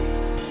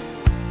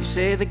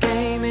say the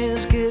game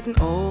is getting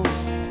old.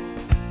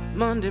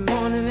 Monday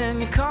morning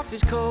and your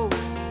coffee's cold.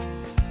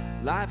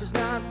 Life is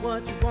not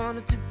what you want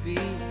it to be.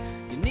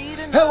 You need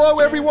Hello,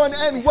 everyone,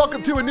 and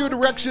welcome to A New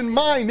Direction.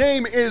 My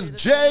name is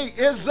Jay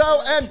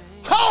Izzo, and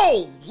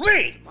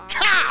holy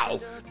cow,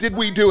 did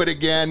we do it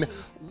again.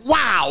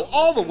 Wow,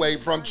 all the way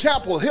from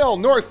Chapel Hill,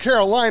 North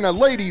Carolina,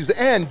 ladies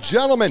and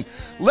gentlemen,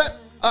 let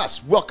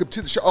us welcome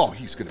to the show. Oh,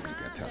 he's going to be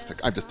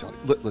fantastic. I'm just telling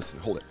you. Listen,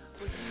 hold it.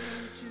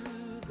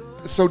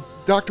 So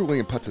Dr.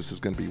 William Putsis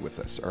is going to be with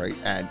us, all right?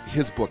 And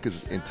his book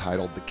is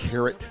entitled The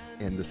Carrot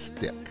and the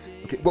Stick.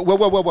 Okay, whoa,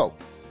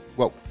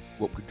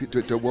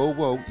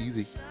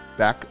 easy.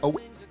 Back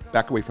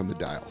away from the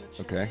dial,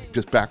 okay?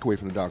 Just back away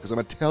from the dial, because I'm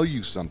going to tell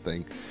you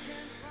something.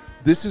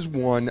 This is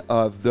one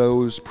of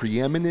those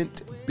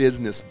preeminent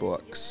business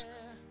books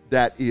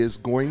that is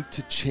going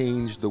to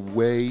change the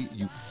way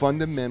you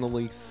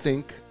fundamentally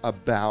think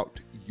about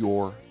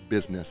your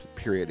business,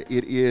 period.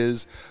 It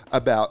is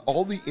about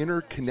all the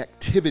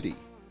interconnectivity,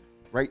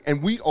 right?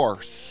 And we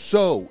are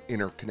so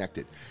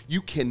interconnected.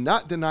 You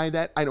cannot deny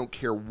that. I don't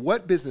care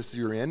what business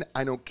you're in.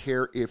 I don't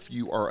care if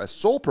you are a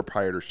sole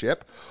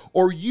proprietorship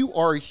or you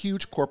are a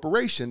huge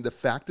corporation. The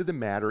fact of the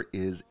matter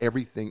is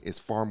everything is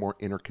far more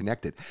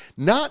interconnected.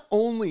 Not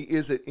only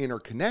is it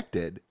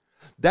interconnected,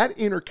 that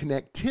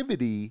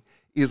interconnectivity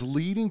is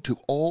leading to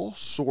all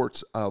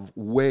sorts of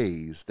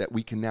ways that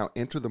we can now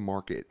enter the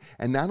market,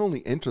 and not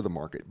only enter the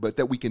market, but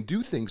that we can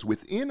do things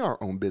within our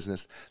own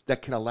business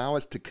that can allow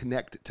us to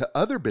connect to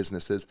other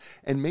businesses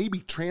and maybe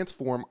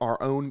transform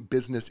our own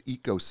business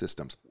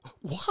ecosystems.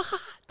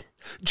 What?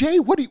 Jay,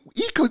 what do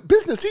you,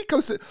 business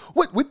ecosystem?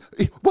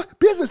 What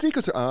business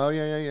ecosystem? Oh,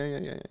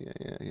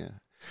 yeah.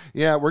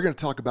 Yeah, we're going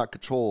to talk about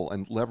control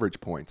and leverage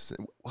points.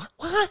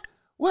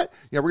 What?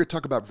 Yeah, we're going to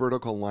talk about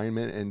vertical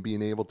alignment and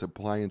being able to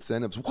apply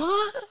incentives.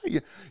 What?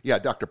 Yeah,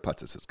 Dr.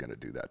 Putsis is going to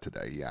do that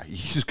today. Yeah,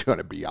 he's going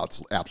to be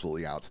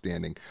absolutely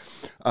outstanding.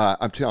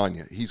 I'm telling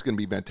you, he's going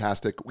to be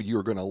fantastic.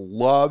 You're going to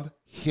love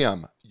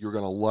him. You're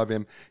going to love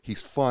him.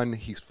 He's fun.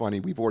 He's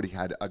funny. We've already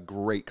had a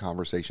great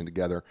conversation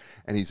together,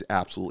 and he's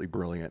absolutely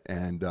brilliant.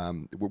 And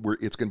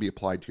it's going to be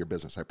applied to your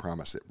business. I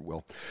promise it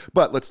will.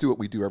 But let's do what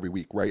we do every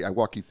week, right? I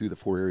walk you through the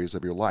 4 areas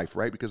of your life,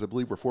 right? Because I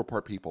believe we're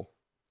 4-part people.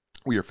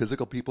 We are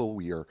physical people,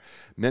 we are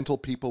mental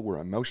people, we're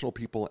emotional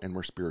people, and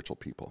we're spiritual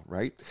people,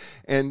 right?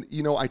 And,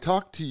 I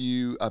talked to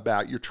you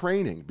about your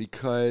training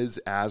because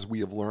as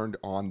we have learned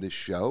on this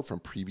show from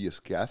previous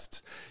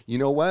guests, you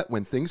know what?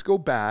 When things go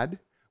bad,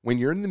 when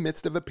you're in the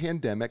midst of a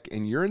pandemic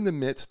and you're in the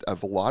midst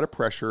of a lot of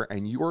pressure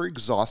and you are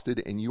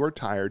exhausted and you are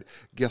tired,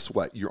 guess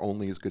what? You're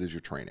only as good as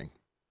your training.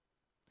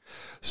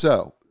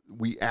 So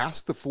we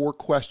asked the 4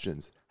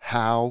 questions.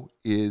 How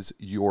is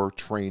your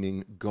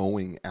training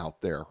going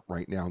out there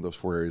right now in those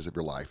 4 areas of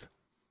your life,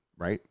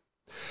 right?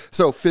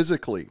 So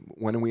physically,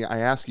 I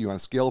ask you on a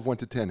scale of 1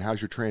 to 10,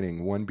 how's your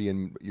training? 1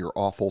 being you're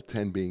awful,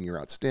 10 being you're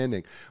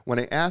outstanding. When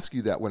I ask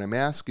you that, what I'm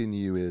asking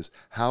you is,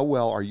 how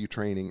well are you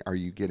training? Are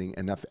you getting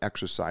enough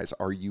exercise?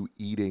 Are you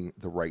eating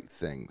the right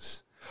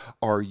things?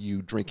 Are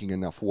you drinking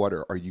enough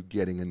water? Are you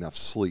getting enough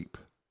sleep?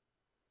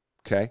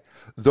 Okay,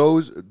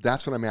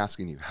 that's what I'm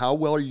asking you. How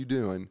well are you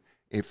doing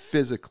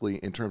physically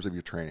in terms of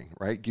your training,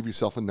 right? Give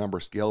yourself a number,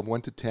 scale of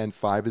 1 to 10,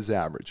 5 is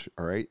average,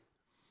 all right?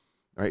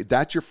 All right,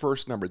 that's your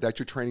first number, that's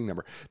your training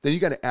number. Then you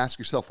got to ask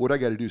yourself, what do I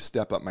got to do to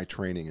step up my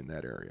training in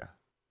that area?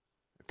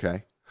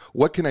 Okay,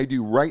 what can I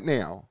do right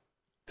now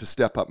to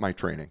step up my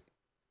training?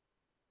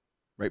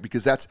 Right,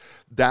 because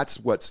that's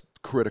what's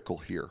critical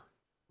here,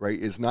 right?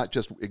 Is not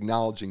just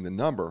acknowledging the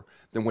number,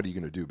 then what are you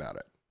going to do about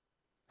it?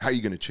 How are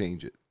you going to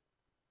change it?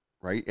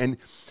 Right?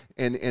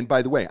 And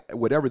by the way,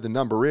 whatever the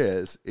number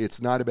is,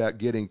 it's not about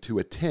getting to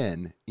a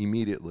 10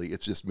 immediately.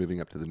 It's just moving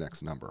up to the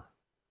next number,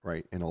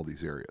 right? In all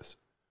these areas.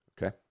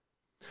 Okay?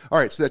 All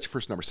right, so that's your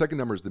first number. Second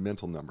number is the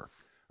mental number.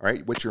 All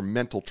right, what's your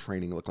mental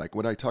training look like?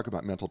 When I talk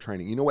about mental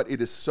training, you know what?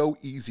 It is so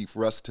easy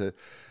for us to,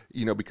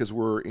 because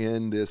we're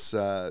in this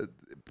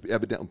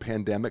evident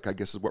pandemic, I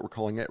guess is what we're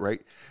calling it,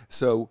 right?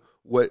 So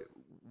what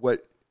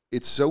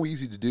it's so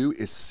easy to do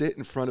is sit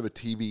in front of a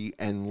TV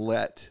and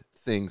let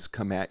things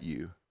come at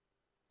you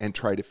and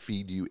try to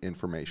feed you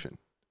information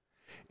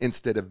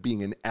instead of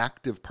being an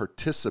active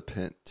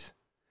participant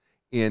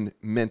in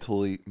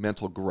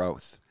mental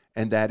growth.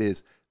 And that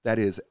is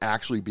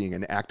actually being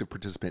an active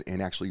participant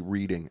and actually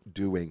reading,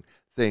 doing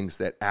things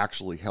that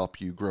actually help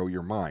you grow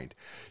your mind.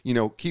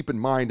 Keep in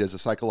mind as a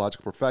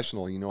psychological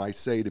professional, I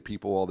say to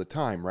people all the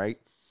time, right,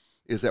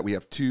 is that we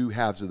have 2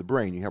 halves of the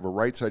brain. You have a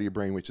right side of your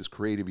brain, which is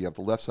creative. You have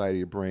the left side of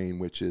your brain,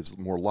 which is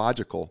more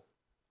logical.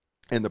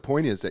 And the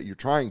point is that you're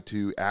trying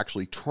to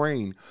actually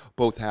train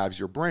both halves of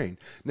your brain.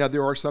 Now,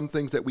 there are some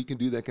things that we can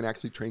do that can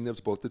actually train those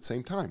both at the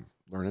same time.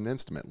 Learn an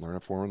instrument, learn a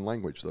foreign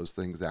language. Those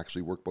things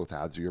actually work both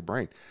halves of your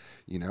brain,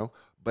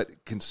 But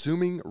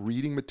consuming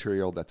reading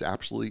material that's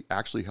actually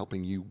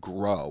helping you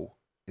grow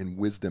in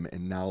wisdom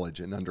and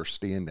knowledge and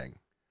understanding,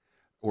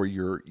 or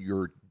your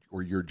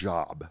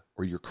job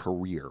or your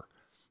career,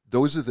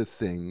 those are the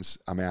things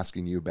I'm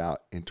asking you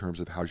about in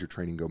terms of how's your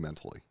training go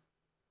mentally.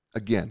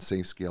 Again,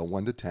 same scale,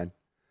 1 to 10.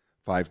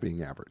 5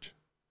 being average.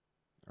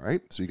 All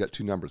right, so you got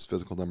 2 numbers,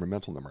 physical number,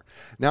 mental number.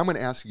 Now I'm going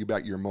to ask you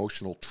about your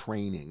emotional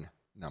training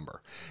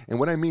number. And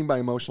what I mean by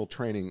emotional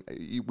training,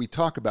 we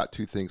talk about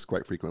 2 things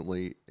quite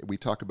frequently. We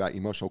talk about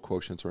emotional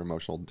quotients or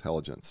emotional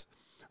intelligence,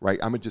 right?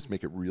 I'm going to just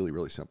make it really,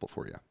 really simple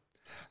for you.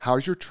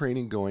 How's your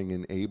training going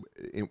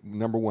in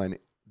number 1,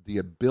 the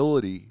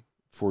ability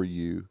for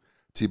you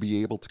to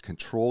be able to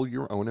control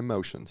your own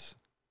emotions,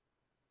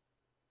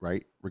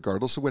 right?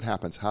 Regardless of what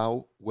happens,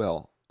 how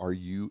well are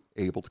you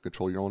able to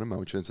control your own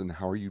emotions, and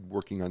how are you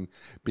working on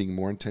being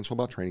more intentional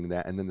about training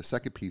that? And then the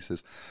second piece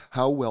is,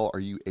 how well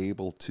are you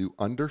able to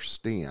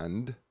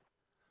understand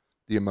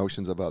the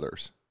emotions of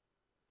others?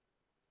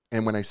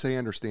 And when I say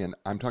understand,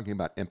 I'm talking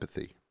about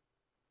empathy.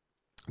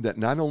 That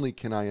not only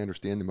can I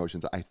understand the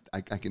emotions,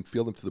 I can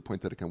feel them to the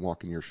point that I can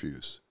walk in your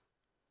shoes,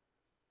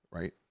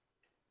 right?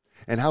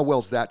 And how well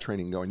is that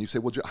training going? You say,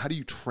 well, how do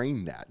you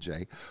train that,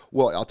 Jay?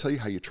 Well, I'll tell you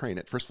how you train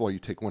it. First of all, you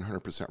take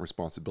 100%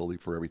 responsibility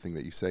for everything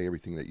that you say,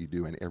 everything that you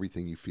do, and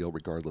everything you feel,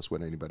 regardless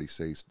what anybody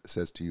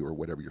says to you or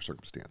whatever your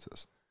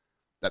circumstances.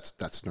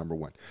 That's number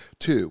 1.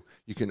 2,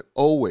 you can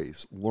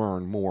always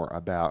learn more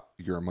about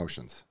your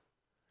emotions.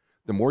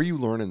 The more you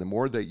learn and the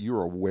more that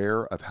you're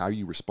aware of how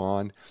you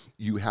respond,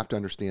 you have to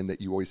understand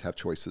that you always have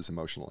choices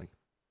emotionally.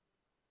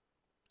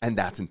 And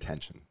that's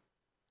intention.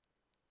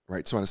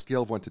 Right? So on a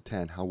scale of 1 to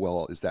 10, how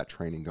well is that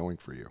training going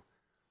for you?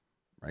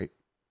 Right?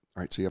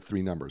 All right, so you have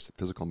 3 numbers: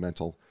 physical,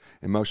 mental,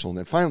 emotional. And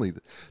then finally,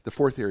 the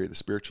 4th area, the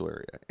spiritual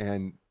area.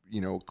 And,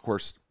 of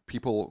course,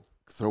 people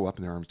throw up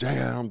in their arms, Jay,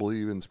 I don't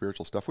believe in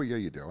spiritual stuff. Well, yeah,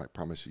 you do. I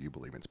promise you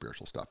believe in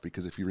spiritual stuff.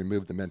 Because if you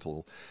remove the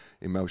mental,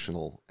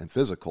 emotional, and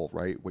physical,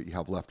 right, what you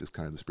have left is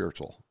kind of the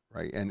spiritual,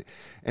 right?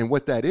 And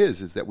what that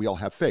is that we all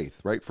have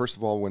faith, right? First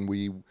of all, when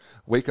we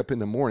wake up in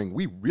the morning,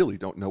 we really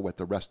don't know what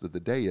the rest of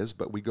the day is,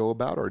 but we go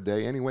about our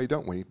day anyway,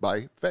 don't we?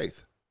 By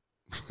faith.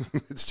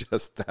 It's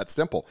just that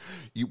simple.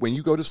 When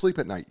you go to sleep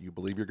at night, you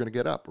believe you're going to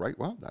get up, right?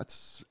 Well,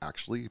 that's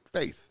actually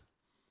faith,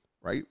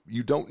 right?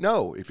 You don't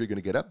know if you're going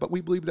to get up, but we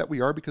believe that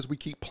we are because we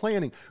keep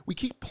planning. We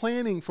keep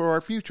planning for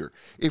our future.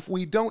 If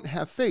we don't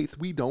have faith,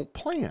 we don't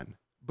plan.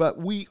 But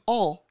we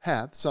all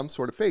have some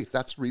sort of faith.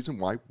 That's the reason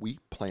why we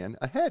plan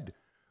ahead,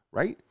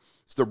 right?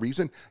 It's the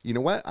reason, you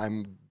know what?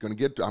 I'm going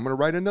to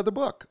write another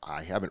book.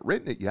 I haven't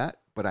written it yet,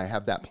 but I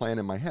have that plan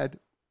in my head.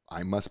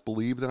 I must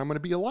believe that I'm going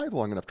to be alive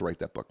long enough to write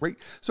that book, right?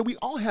 So we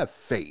all have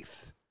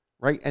faith,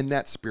 right? And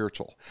that's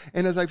spiritual.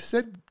 And as I've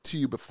said to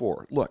you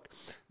before, look,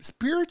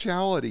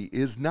 spirituality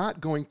is not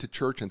going to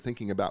church and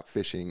thinking about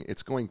fishing.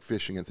 It's going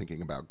fishing and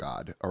thinking about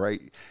God, all right?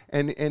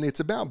 And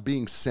it's about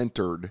being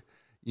centered.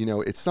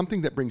 It's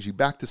something that brings you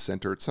back to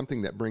center. It's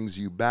something that brings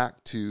you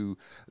back to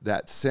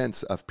that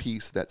sense of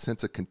peace, that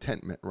sense of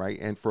contentment, right?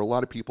 And for a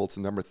lot of people, it's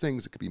a number of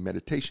things. It could be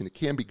meditation. It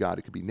can be God.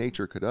 It could be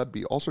nature. It could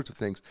be all sorts of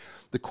things.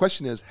 The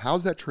question is,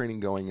 how's that training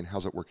going and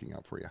how's it working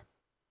out for you,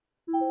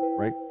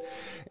 right?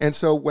 And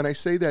so when I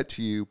say that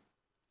to you,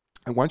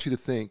 I want you to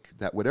think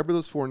that whatever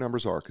those 4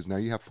 numbers are, because now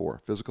you have 4,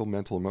 physical,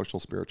 mental, emotional,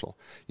 spiritual,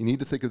 you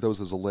need to think of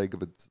those as the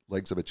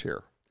legs of a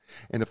chair.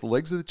 And if the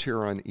legs of the chair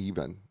are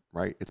uneven,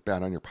 right, it's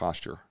bad on your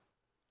posture.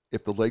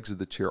 If the legs of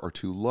the chair are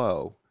too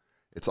low,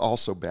 it's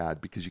also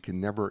bad because you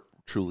can never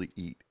truly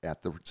eat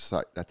at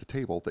the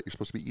table that you're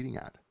supposed to be eating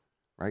at,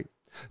 right?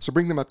 So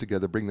bring them up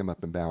together, bring them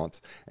up in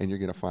balance, and you're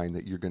going to find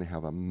that you're going to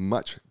have a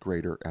much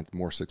greater and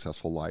more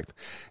successful life.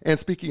 And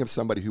speaking of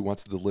somebody who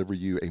wants to deliver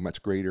you a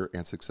much greater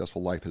and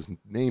successful life, his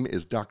name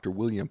is Dr.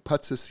 William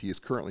Putsis. He is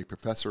currently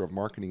professor of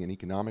marketing and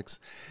economics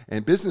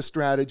and business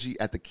strategy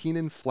at the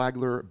Keenan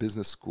Flagler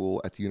Business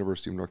School at the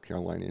University of North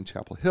Carolina in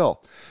Chapel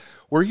Hill,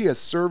 where he has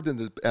served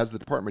as the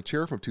department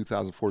chair from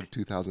 2004 to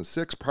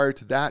 2006. Prior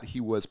to that,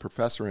 he was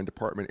professor and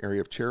department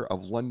area of chair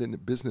of London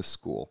Business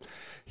School.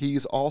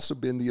 He's also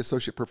been the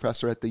associate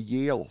professor at the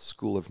Yale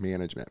School of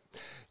Management,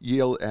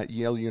 at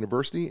Yale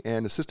University,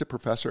 and assistant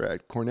professor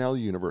at Cornell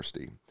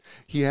University.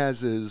 He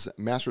has his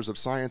Master's of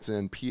Science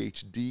and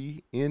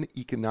PhD in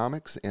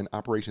Economics and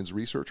Operations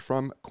Research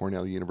from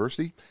Cornell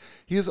University.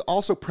 He is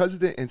also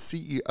president and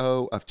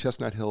CEO of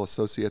Chestnut Hill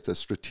Associates, a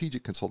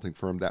strategic consulting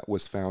firm that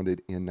was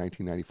founded in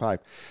 1995.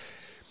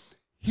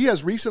 He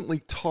has recently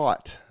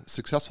taught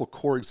successful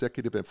core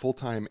executive and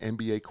full-time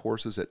MBA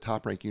courses at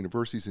top-ranked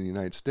universities in the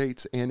United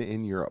States and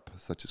in Europe,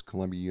 such as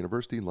Columbia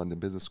University, London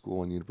Business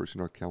School, and University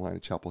of North Carolina,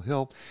 Chapel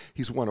Hill.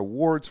 He's won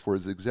awards for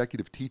his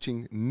executive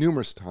teaching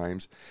numerous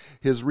times.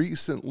 His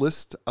recent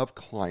list of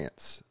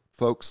clients,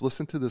 folks,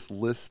 listen to this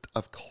list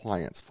of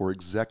clients for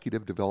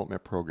executive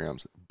development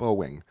programs: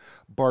 Boeing,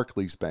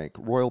 Barclays Bank,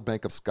 Royal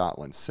Bank of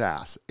Scotland,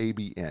 SAS,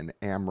 ABN,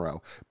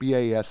 AMRO,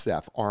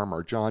 BASF,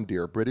 Armour, John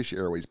Deere, British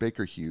Airways,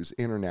 Baker Hughes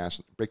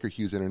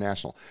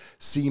International,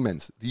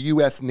 Siemens, the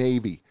U.S.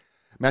 Navy,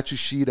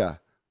 Matsushita,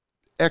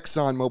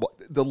 ExxonMobil.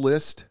 The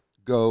list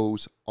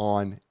goes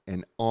on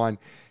and on.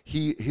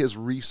 His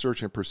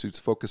research and pursuits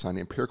focus on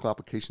empirical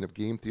application of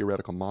game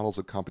theoretical models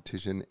of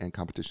competition and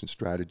competition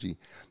strategy,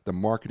 the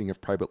marketing of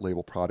private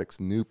label products,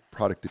 new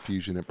product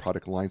diffusion, and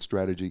product line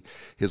strategy.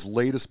 His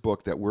latest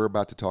book that we're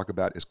about to talk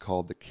about is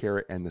called The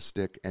Carrot and the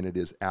Stick, and it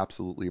is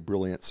absolutely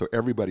brilliant. So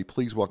everybody,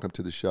 please welcome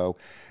to the show,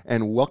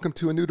 and welcome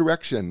to A New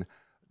Direction,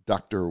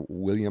 Dr.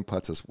 William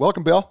Putsis.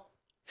 Welcome, Bill.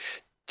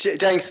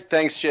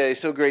 Thanks, Jay.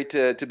 So great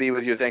to be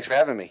with you. Thanks for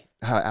having me.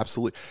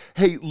 Absolutely.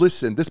 Hey,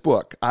 listen, this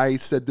book, I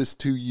said this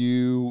to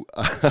you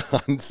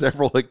on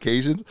several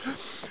occasions.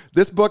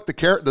 This book, The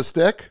Carrot, the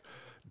Stick,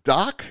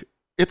 Doc,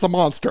 it's a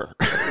monster.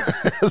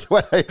 That's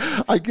what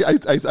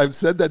I've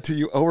said that to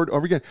you over and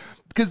over again.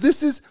 Because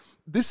this is,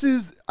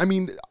 I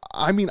mean,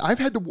 I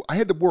had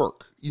to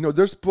work. You know,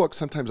 there's books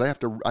sometimes I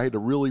had to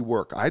really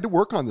work. I had to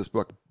work on this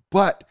book.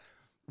 But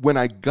when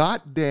I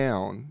got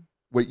down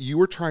what you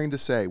were trying to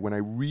say, when I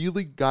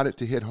really got it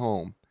to hit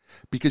home,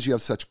 because you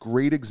have such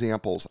great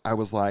examples, I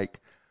was like,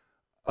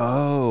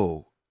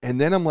 oh. And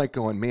then I'm like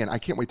going, man, I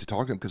can't wait to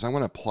talk to him because I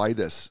want to apply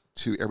this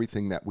to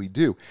everything that we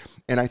do.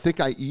 And I think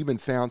I even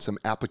found some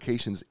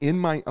applications in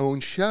my own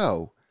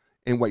show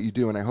in what you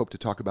do, and I hope to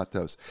talk about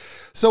those.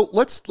 So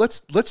let's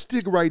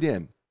dig right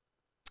in.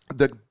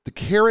 The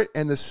carrot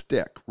and the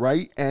stick,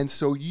 right? And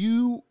so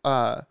you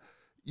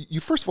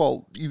first of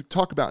all, you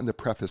talk about in the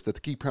preface that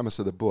the key premise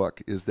of the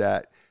book is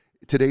that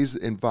today's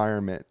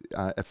environment,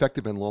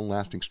 effective and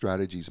long-lasting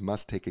strategies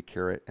must take a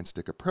carrot and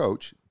stick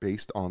approach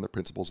based on the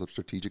principles of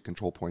strategic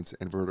control points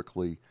and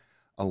vertically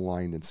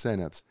aligned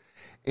incentives.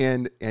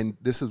 And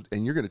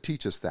you're going to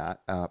teach us that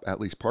at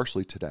least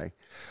partially today.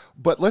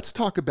 But let's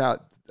talk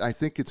about. I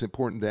think it's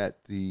important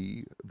that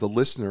the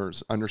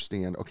listeners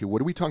understand. Okay,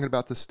 what are we talking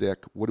about the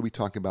stick? What are we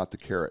talking about the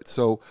carrot?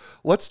 So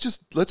let's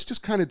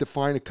just kind of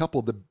define a couple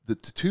of the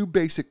two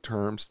basic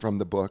terms from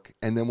the book,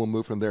 and then we'll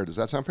move from there. Does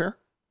that sound fair?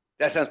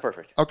 That sounds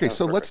perfect. Okay,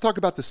 so let's talk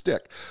about the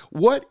stick.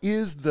 What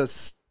is the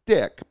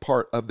stick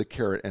part of the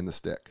carrot and the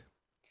stick?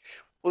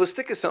 Well, the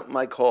stick is something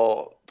I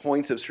call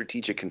points of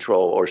strategic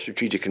control or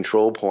strategic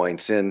control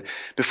points. And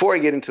before I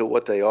get into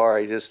what they are,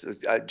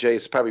 Jay,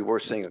 it's probably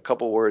worth saying a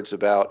couple words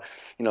about,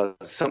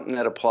 something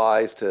that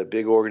applies to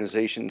big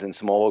organizations and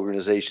small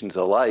organizations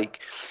alike.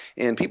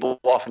 And people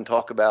often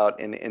talk about,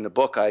 in the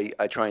book, I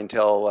try and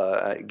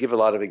give a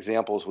lot of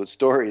examples with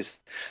stories,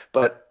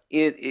 but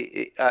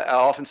I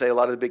often say a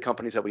lot of the big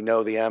companies that we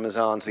know, the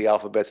Amazons, the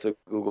Alphabets, the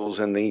Googles,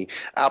 and the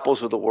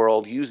Apples of the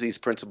world use these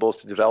principles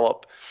to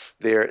develop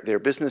their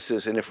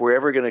businesses. And if we're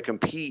ever going to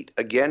compete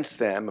against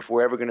them, if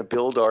we're ever going to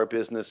build our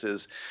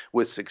businesses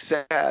with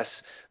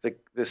success,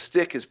 the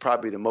stick is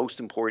probably the most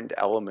important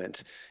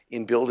element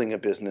in building a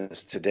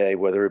business today,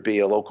 whether it be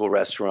a local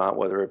restaurant,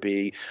 whether it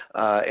be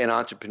an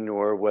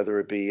entrepreneur, whether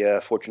it be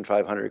a Fortune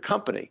 500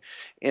 company.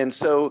 And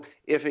so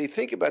if you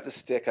think about the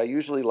stick, I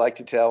usually like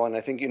to tell, and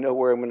I think you know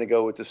where I'm going to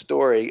go with the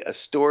story, a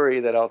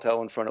story that I'll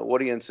tell in front of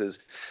audiences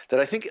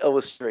that I think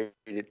illustrate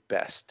it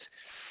best.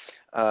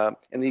 And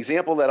the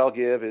example that I'll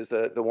give is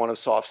the one of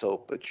soft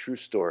soap, a true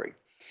story.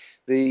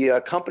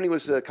 The company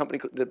was a company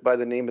by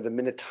the name of the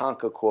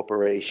Minnetonka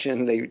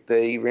Corporation.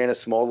 They ran a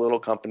small little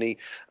company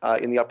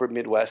in the upper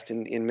Midwest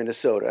in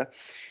Minnesota.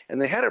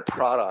 And they had a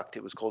product.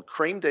 It was called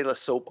Creme de la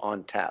Soap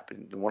on Tap.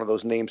 And one of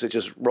those names that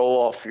just roll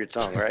off your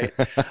tongue, right?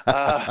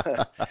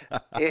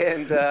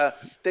 And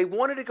they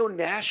wanted to go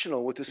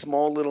national with a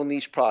small little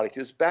niche product.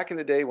 It was back in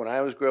the day when I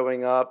was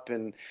growing up.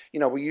 And,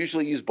 we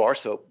usually use bar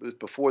soap. It was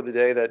before the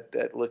day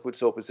that liquid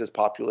soap is as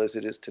popular as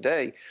it is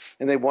today.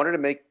 And they wanted to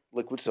make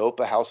liquid soap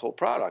a household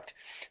product.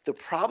 The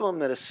problem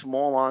that a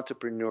small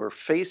entrepreneur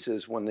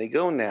faces when they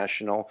go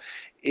national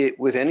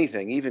with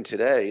anything, even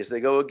today, is they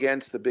go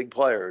against the big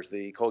players,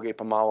 the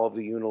Colgate-Palmolive,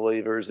 the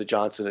Unilevers, the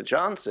Johnson &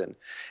 Johnson.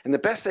 And the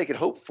best they could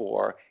hope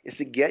for is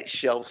to get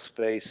shelf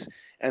space.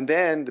 And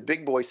then the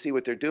big boys see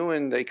what they're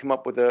doing. They come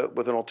up with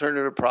an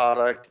alternative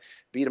product,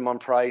 beat them on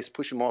price,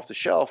 push them off the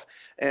shelf.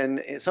 And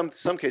in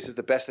some cases,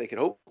 the best they could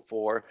hope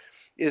for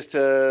is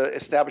to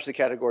establish the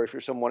category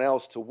for someone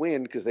else to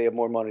win because they have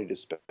more money to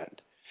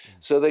spend.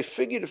 So they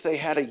figured if they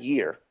had a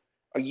year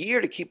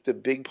to keep the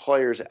big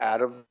players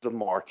out of the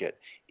market,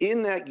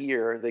 in that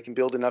year they can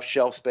build enough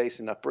shelf space,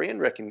 enough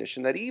brand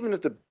recognition that even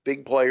if the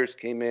big players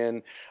came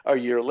in a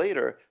year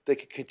later, they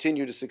could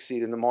continue to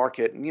succeed in the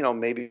market, and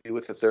maybe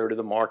with a third of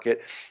the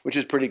market, which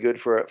is pretty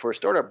good for a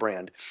startup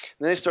brand.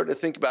 And then they started to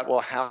think about, well,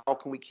 how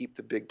can we keep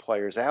the big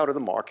players out of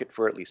the market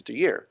for at least a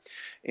year?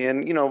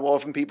 And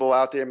often people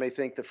out there may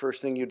think the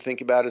first thing you'd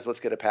think about is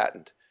let's get a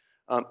patent.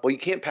 Well, you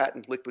can't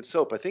patent liquid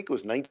soap. I think it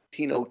was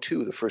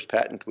 1902 the first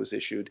patent was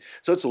issued.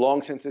 So it's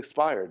long since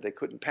expired. They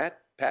couldn't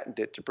patent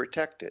it to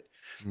protect it.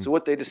 So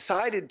what they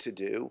decided to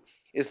do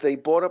is they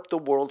bought up the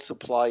world's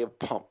supply of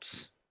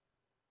pumps.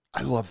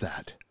 I love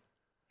that.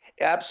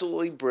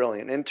 Absolutely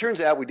brilliant. And it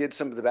turns out we did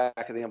some of the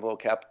back of the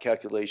envelope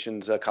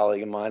calculations, a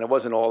colleague of mine. It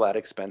wasn't all that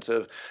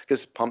expensive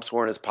because pumps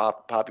weren't as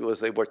popular as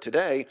they were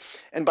today.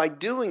 And by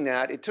doing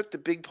that, it took the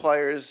big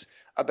players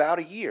about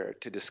a year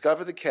to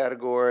discover the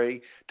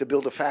category, to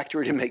build a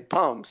factory to make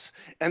pumps,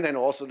 and then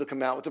also to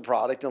come out with the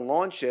product and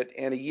launch it.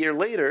 And a year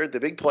later, the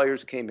big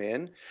players came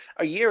in.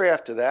 A year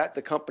after that,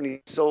 the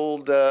company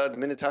sold, the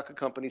Minnetonka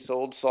company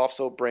sold soft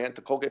soap brand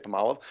to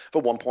Colgate-Palmolive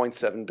for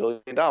 $1.7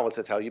 billion.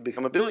 That's how you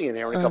become a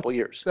billionaire in a couple of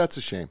years. That's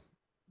a shame.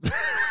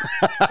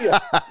 Yeah,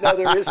 no,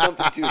 there is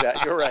something to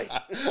that. You're right.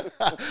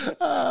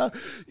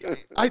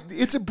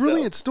 It's a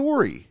brilliant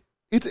story.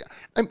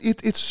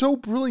 It's so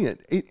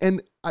brilliant.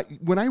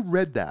 When I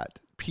read that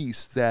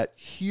piece, that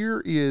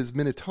here is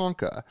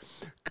Minnetonka,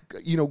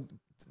 you know,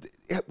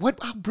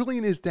 how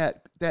brilliant is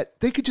that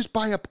they could just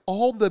buy up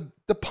all the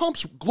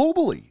pumps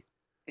globally.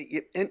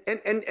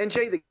 And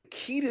Jay, the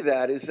key to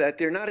that is that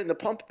they're not in the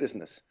pump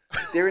business.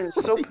 They're in the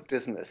soap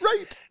business.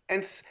 Right.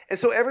 And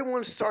so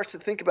everyone starts to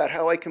think about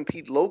how I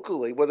compete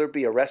locally, whether it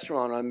be a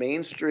restaurant on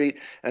Main Street,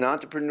 an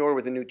entrepreneur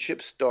with a new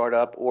chip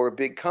startup, or a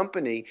big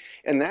company.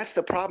 And that's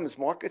the problem, is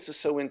markets are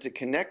so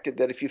interconnected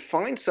that if you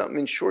find something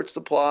in short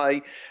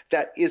supply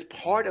that is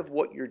part of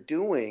what you're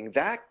doing,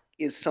 that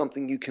is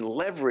something you can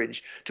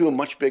leverage to a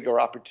much bigger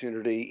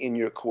opportunity in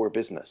your core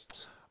business.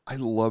 I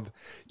love,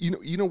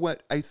 you know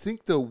what? I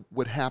think though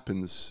what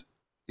happens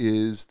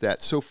is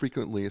that so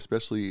frequently,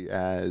 especially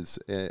as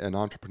an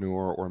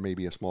entrepreneur or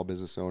maybe a small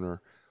business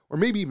owner, or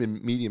maybe even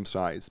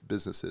medium-sized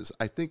businesses,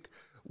 I think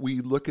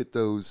we look at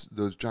those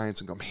giants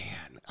and go,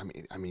 man,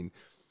 I mean,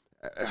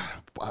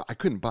 I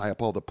couldn't buy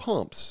up all the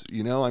pumps,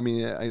 I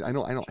mean, I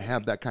don't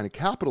have that kind of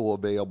capital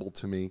available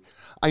to me.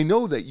 I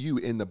know that you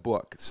in the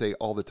book say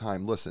all the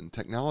time, listen,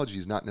 technology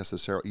is not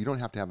necessarily, you don't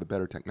have to have a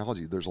better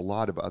technology. There's a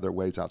lot of other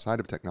ways outside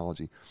of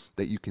technology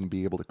that you can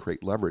be able to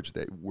create leverage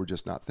that we're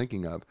just not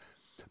thinking of.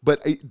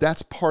 But I think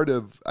that's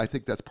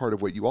part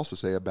of what you also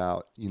say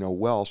about,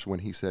 Welsh when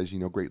he says,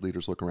 great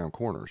leaders look around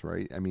corners,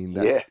 right? I mean,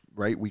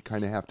 right? We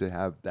kind of have to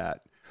have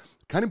that,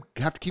 kind of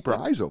have to keep our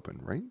eyes open,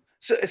 right?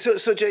 So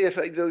Jay, if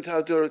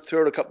I'll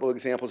throw out a couple of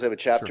examples. I have a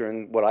chapter Sure.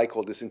 in what I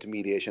call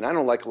disintermediation. I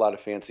don't like a lot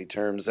of fancy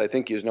terms. I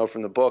think you know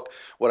from the book,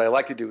 what I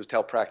like to do is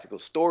tell practical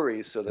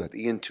stories so that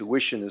the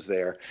intuition is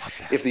there.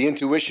 If the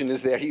intuition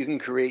is there, you can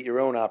create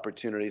your own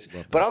opportunities.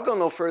 But I'll go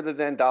no further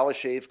than Dollar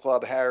Shave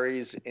Club,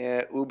 Harry's,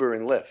 Uber,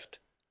 and Lyft.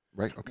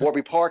 Right. Okay.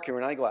 Warby Parker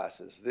and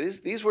eyeglasses.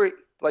 These were,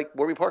 like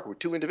Warby Parker, were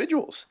two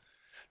individuals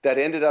that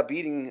ended up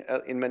beating,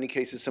 in many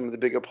cases, some of the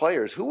bigger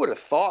players. Who would have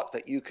thought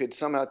that you could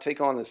somehow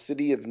take on the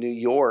city of New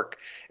York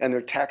and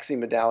their taxi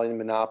medallion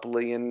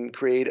monopoly and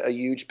create a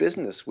huge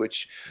business,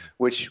 which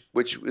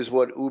is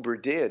what Uber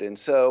did. And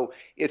so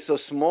it's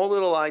those small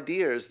little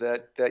ideas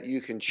that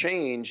you can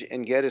change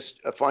and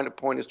find a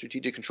point of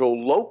strategic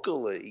control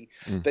locally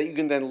that you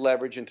can then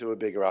leverage into a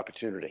bigger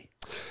opportunity.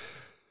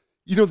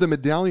 The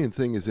medallion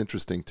thing is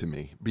interesting to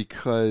me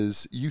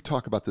because you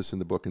talk about this in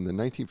the book. In the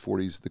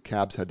 1940s, the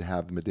cabs had to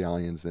have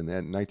medallions, and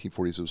in the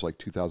 1940s, it was like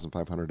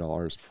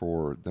 $2,500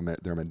 for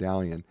their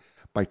medallion.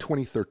 By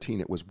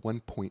 2013, it was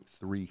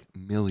 $1.3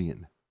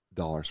 million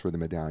for the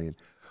medallion.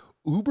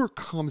 Uber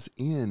comes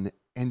in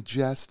and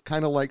just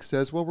kind of like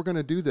says, well, we're going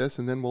to do this,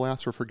 and then we'll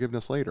ask for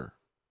forgiveness later.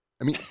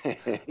 I mean,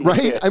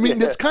 right? I mean,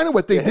 that's kind of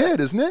what they did,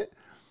 isn't it?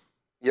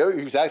 You're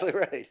exactly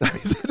right.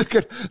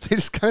 They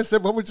just kind of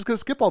said, well, we're just going to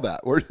skip all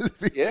that.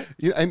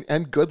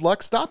 And good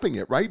luck stopping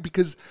it, right?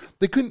 Because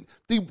they couldn't,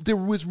 there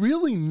was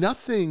really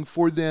nothing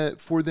for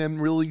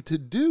them really to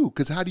do,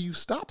 because how do you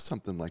stop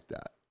something like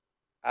that?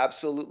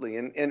 Absolutely.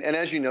 And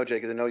as you know,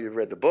 Jake, I know you've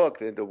read the book,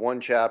 the one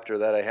chapter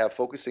that I have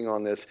focusing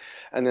on this,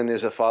 and then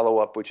there's a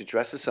follow-up which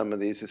addresses some of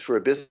these, is for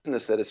a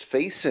business that is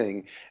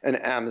facing an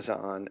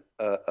Amazon,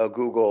 a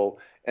Google,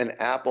 an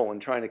Apple,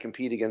 and trying to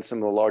compete against some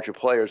of the larger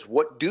players.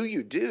 What do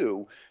you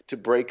do to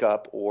break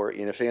up, or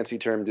in a fancy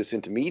term,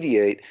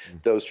 disintermediate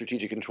those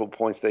strategic control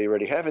points they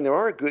already have? And there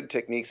are good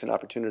techniques and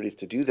opportunities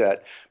to do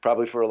that,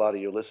 probably for a lot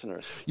of your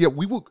listeners. Yeah,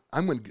 we will.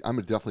 I'm going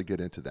to definitely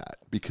get into that,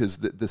 because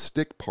the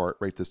stick part,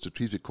 right, the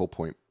strategic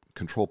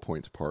control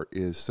points part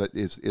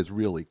is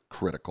really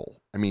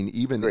critical. I mean,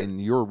 even in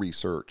your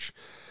research,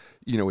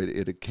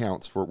 it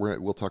accounts for,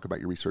 we'll talk about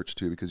your research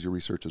too, because your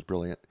research is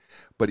brilliant.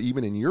 But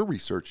even in your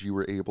research, you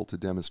were able to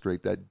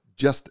demonstrate that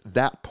just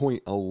that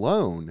point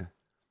alone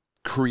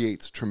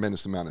creates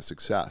tremendous amount of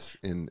success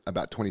in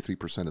about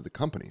 23% of the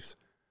companies.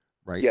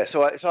 Right. Yeah,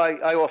 so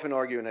I often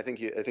argue, and I think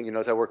you know,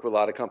 as I work with a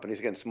lot of companies,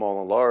 again,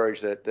 small and large,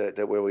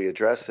 that where we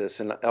address this,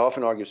 and I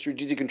often argue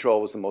strategic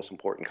control was the most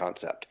important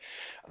concept.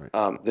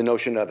 Right. The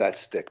notion of that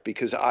stick,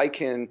 because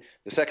the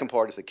second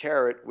part is the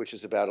carrot, which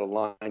is about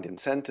aligned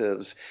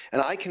incentives,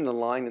 and I can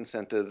align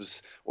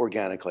incentives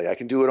organically. I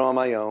can do it on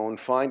my own,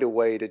 find a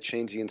way to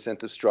change the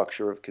incentive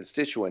structure of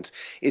constituents.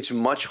 It's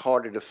much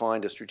harder to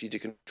find a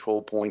strategic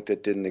control point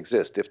that didn't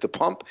exist. If the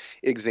pump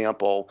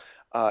example,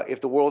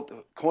 if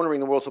cornering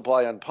the world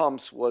supply on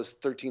pumps was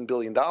 $13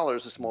 billion, a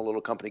small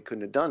little company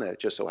couldn't have done it. It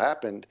just so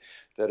happened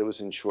that it was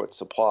in short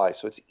supply.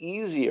 So it's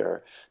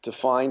easier to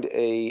find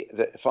a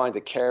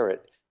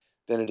carrot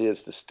than it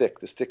is the stick.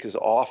 The stick is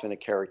often a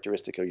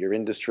characteristic of your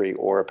industry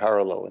or a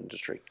parallel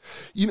industry.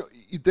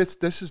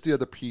 This is the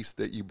other piece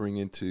that you bring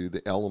into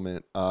the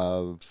element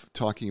of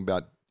talking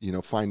about,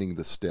 finding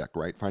the stick,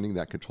 right? Finding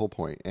that control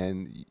point.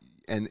 And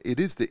it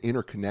is the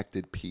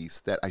interconnected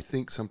piece that I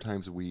think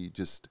sometimes we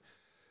just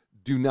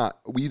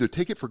we either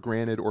take it for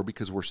granted, or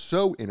because we're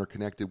so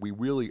interconnected, we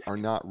really are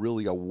not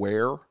really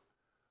aware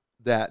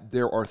that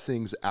there are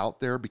things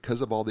out there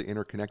because of all the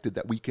interconnected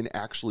that we can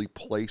actually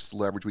place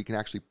leverage. We can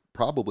actually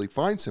probably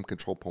find some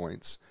control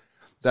points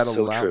that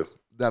So allow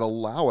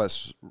true.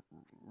 us,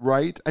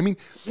 right? I mean,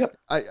 Yep.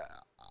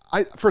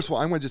 I first of all,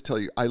 I want to just tell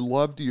you, I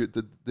loved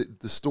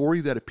the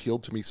story that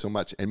appealed to me so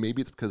much, and maybe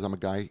it's because I'm a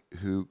kid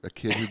who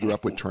grew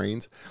up with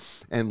trains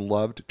and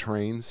loved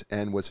trains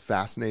and was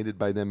fascinated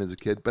by them as a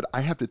kid. But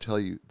I have to tell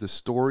you, the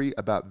story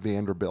about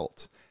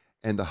Vanderbilt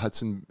and the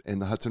Hudson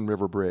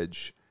River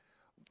Bridge,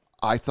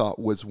 I thought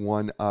was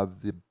one of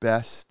the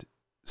best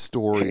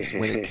stories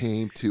when it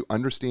came to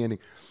understanding,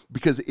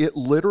 because it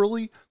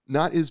literally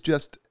not is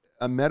just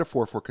a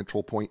metaphor for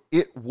control point,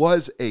 it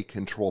was a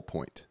control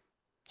point.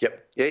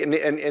 Yep. Yeah,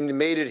 and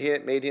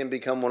made him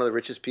become one of the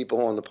richest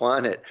people on the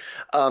planet.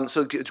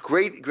 So it's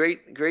great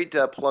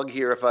plug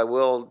here, if I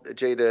will,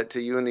 Jay, to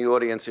you and the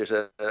audience. There's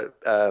a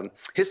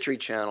History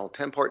Channel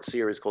 10-part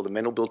series called "The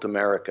Men Who Built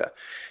America,"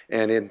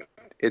 and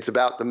it's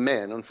about the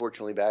men.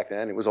 Unfortunately, back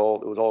then it was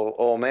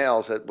all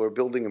males that were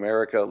building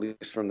America, at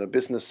least from the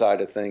business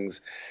side of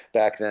things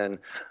back then.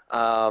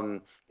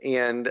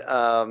 And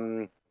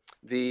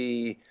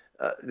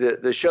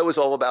the show is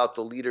all about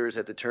the leaders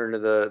at the turn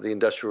of the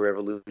Industrial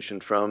Revolution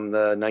from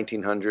the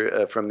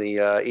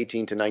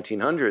 18 to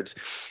 1900s,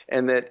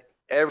 and that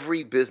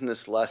every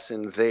business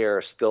lesson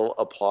there still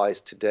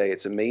applies today.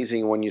 It's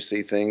amazing when you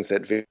see things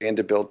that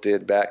Vanderbilt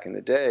did back in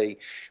the day,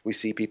 we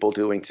see people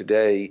doing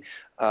today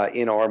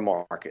in our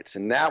markets.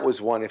 And that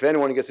was one. If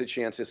anyone gets a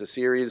chance, there's a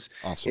series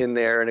Awesome. in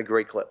there and a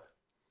great clip.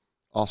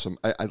 Awesome.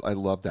 I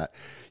love that.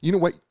 You know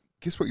what?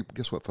 Guess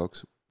what,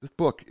 folks? This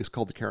book is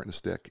called The Carrot and the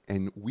Stick,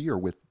 and we are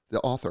with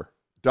the author,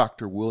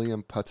 Dr.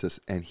 William Putsis,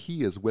 and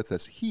he is with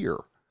us here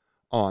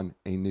on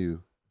A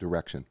New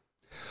Direction.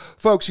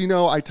 Folks,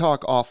 I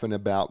talk often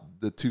about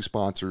the two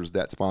sponsors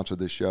that sponsor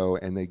this show,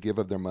 and they give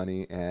of their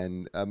money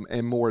and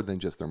more than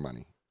just their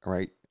money. All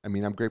right. I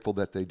mean, I'm grateful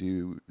that they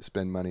do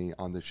spend money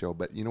on the show,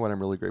 but you know what I'm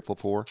really grateful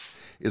for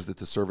is that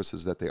the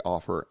services that they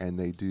offer, and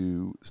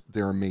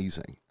they're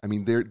amazing. I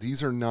mean,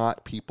 these are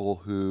not people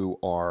who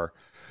are,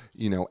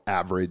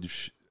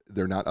 average.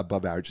 They're not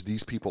above average.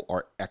 These people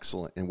are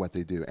excellent in what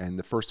they do. And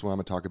the first one I'm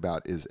going to talk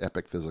about is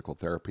Epic Physical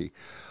Therapy.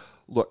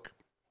 Look,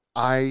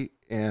 I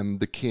am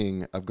the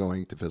king of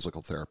going to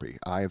physical therapy.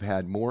 I've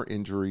had more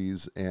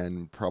injuries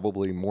and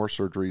probably more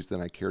surgeries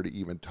than I care to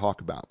even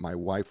talk about. My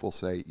wife will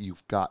say,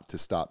 "You've got to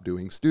stop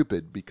doing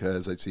stupid,"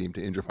 because I seem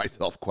to injure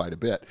myself quite a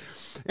bit.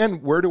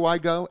 And where do I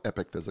go?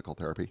 Epic Physical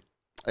Therapy.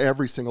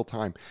 Every single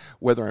time,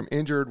 whether I'm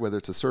injured, whether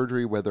it's a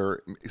surgery,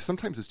 whether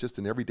sometimes it's just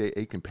an everyday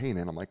ache and pain.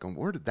 And I'm like,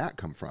 where did that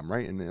come from?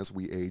 Right. And as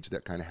we age,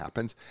 that kind of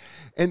happens.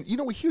 And,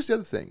 here's the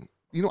other thing.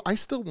 I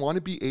still want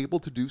to be able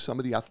to do some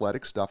of the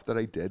athletic stuff that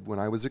I did when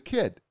I was a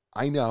kid.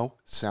 I know,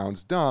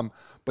 sounds dumb,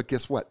 but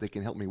guess what? They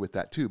can help me with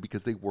that too,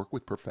 because they work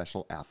with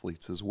professional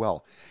athletes as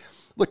well.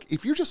 Look,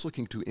 if you're just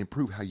looking to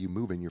improve how you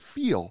move and you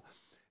feel,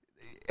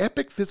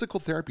 Epic Physical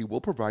Therapy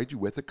will provide you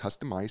with a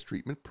customized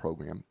treatment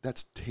program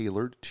that's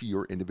tailored to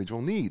your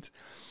individual needs.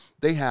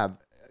 They have a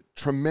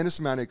tremendous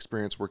amount of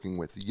experience working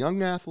with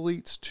young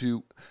athletes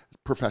to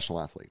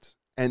professional athletes.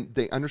 And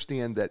they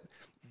understand that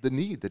the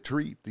need to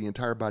treat the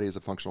entire body as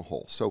a functional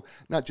whole. So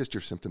not just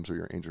your symptoms or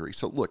your injury.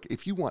 So look,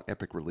 if you want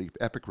epic relief,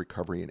 epic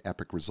recovery, and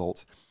epic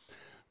results,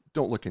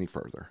 don't look any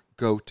further.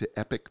 Go to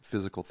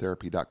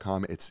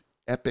epicphysicaltherapy.com. It's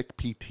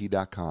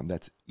epicpt.com.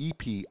 That's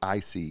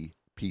EPICPT.com.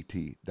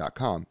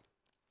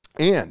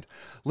 And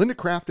Linda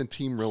Craft and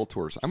Team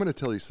Realtors, I'm going to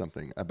tell you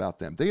something about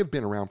them. They have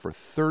been around for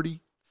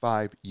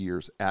 35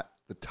 years at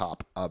the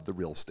top of the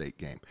real estate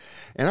game.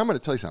 And I'm going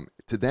to tell you something.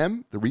 To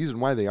them, the reason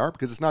why they are,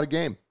 because it's not a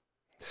game.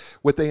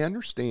 What they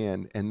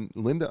understand, and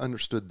Linda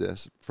understood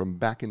this from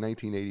back in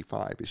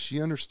 1985, is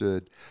she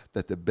understood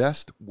that the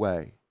best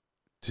way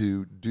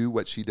to do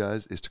what she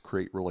does is to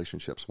create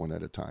relationships one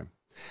at a time.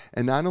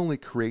 And not only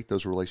create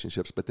those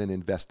relationships, but then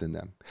invest in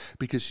them.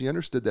 Because she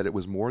understood that it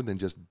was more than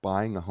just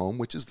buying a home,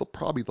 which is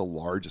probably the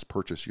largest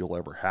purchase you'll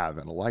ever have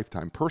in a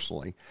lifetime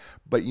personally.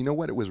 But you know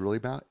what it was really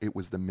about? It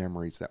was the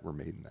memories that were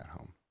made in that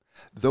home.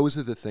 Those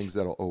are the things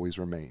that'll always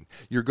remain.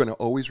 You're going to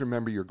always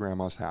remember your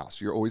grandma's house.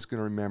 You're always going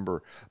to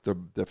remember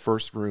the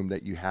first room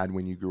that you had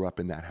when you grew up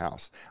in that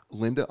house.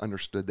 Linda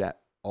understood that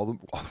all the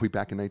way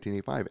back in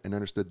 1985 and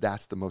understood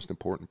that's the most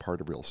important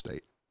part of real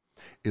estate,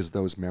 is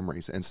those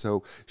memories. And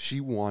so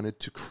she wanted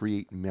to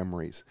create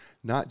memories,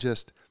 not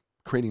just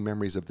creating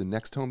memories of the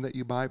next home that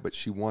you buy, but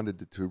she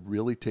wanted to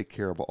really take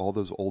care of all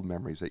those old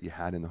memories that you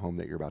had in the home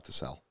that you're about to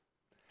sell.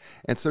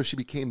 And so she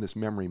became this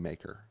memory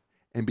maker.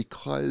 And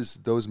because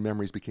those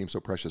memories became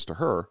so precious to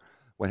her,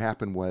 what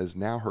happened was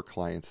now her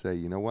clients say,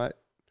 you know what?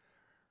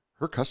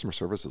 Her customer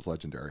service is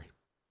legendary.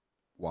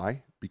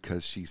 Why?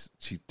 Because she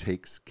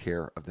takes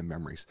care of the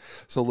memories.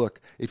 So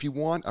look, if you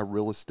want a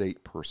real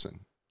estate person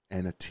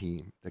and a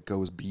team that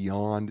goes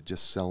beyond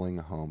just selling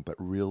a home, but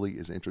really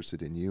is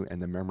interested in you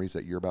and the memories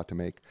that you're about to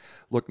make,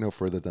 look no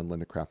further than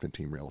Linda Craft and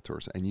Team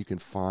Realtors. And you can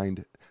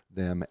find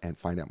them and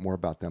find out more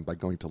about them by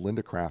going to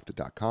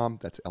lindacraft.com.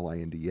 That's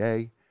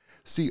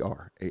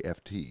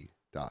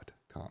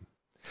LINDACRAFT.com.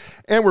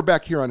 And we're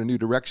back here on A New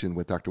Direction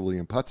with Dr.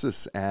 William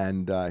Putsis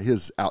and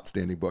his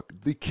outstanding book,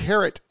 The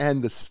Carrot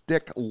and the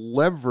Stick,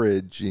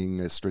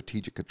 Leveraging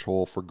Strategic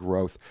Control for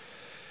Growth.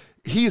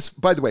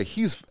 By the way,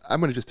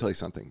 I'm going to just tell you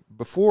something.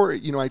 Before,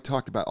 I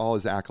talked about all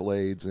his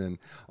accolades and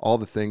all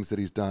the things that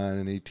he's done,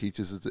 and he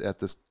teaches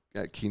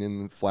at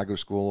Keenan Flagler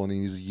School, and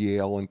he's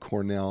Yale and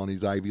Cornell, and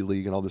he's Ivy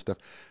League and all this stuff.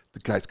 The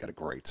guy's got a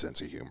great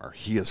sense of humor.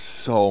 He is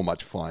so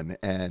much fun,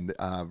 and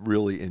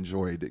really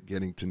enjoyed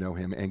getting to know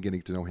him and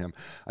getting to know him.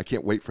 I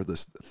can't wait for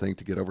this thing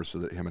to get over so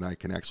that him and I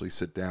can actually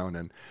sit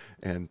down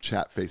and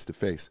chat face to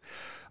face.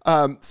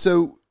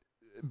 So,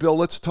 Bill,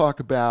 let's talk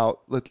about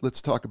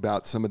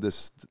some of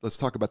this. Let's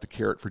talk about the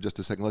carrot for just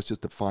a second. Let's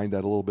just define that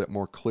a little bit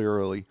more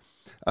clearly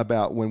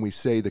about when we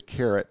say the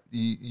carrot.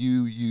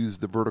 You use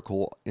the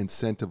vertical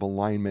incentive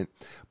alignment,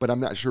 but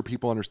I'm not sure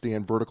people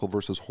understand vertical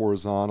versus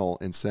horizontal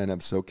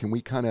incentives. So can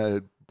we kind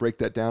of break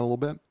that down a little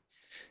bit?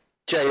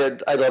 Jay,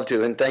 I'd love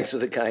to, and thanks for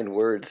the kind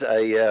words.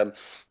 The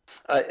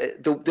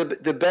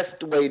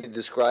best way to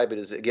describe it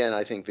is, again,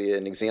 I think via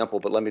an example,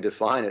 but let me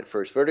define it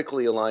first.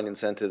 Vertically aligned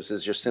incentives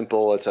is just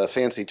simple. It's a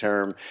fancy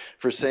term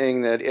for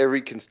saying that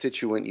every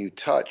constituent you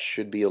touch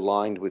should be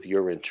aligned with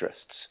your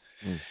interests.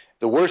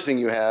 The worst thing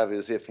you have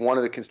is if one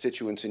of the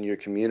constituents in your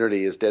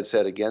community is dead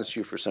set against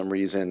you for some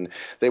reason,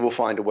 they will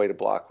find a way to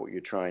block what you're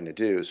trying to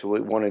do. So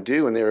what we want to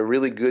do, and there are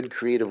really good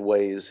creative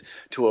ways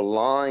to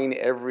align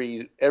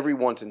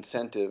everyone's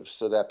incentives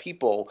so that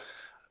people,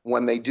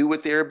 when they do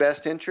what their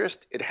best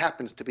interest, it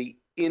happens to be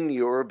in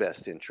your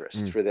best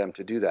interest for them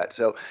to do that.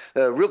 So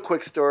the real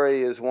quick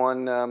story is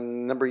one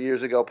number of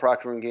years ago,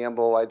 Procter &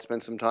 Gamble, I'd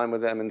spent some time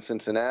with them in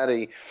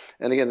Cincinnati.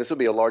 And again, this will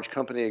be a large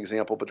company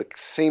example, but the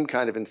same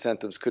kind of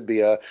incentives could be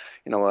a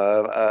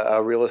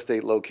real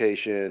estate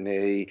location,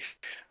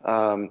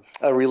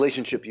 a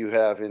relationship you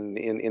have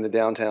in the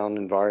downtown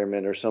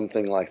environment or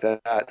something like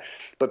that.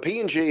 But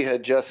P&G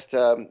had just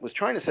was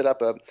trying to set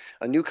up a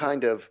new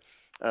kind of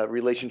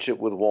relationship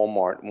with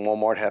Walmart. And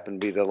Walmart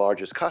happened to be the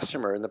largest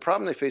customer. And the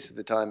problem they faced at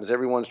the time is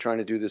everyone's trying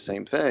to do the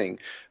same thing.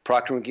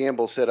 Procter &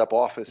 Gamble set up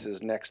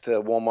offices next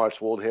to Walmart's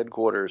world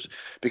headquarters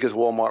because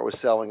Walmart was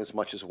selling as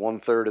much as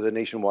 1/3 of the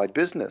nationwide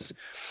business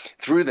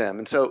through them.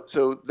 And so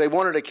they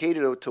wanted to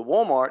cater to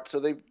Walmart, so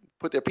they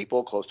put their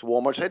people close to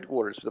Walmart's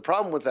headquarters. The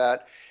problem with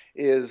that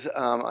is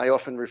I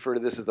often refer to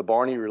this as the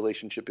Barney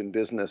relationship in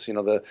business.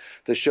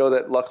 The show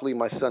that luckily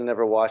my son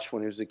never watched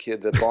when he was a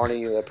kid, the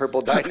Barney, the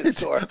purple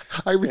dinosaur.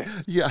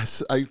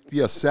 Yes.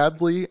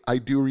 Sadly, I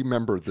do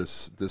remember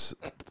this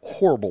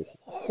horrible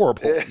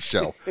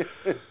show.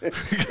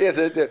 Yeah,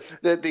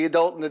 the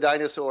adult and the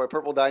dinosaur,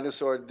 purple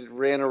dinosaur,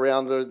 ran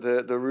around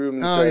the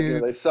room and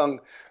said, they sung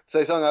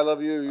 "I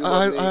love you, you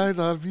love me." I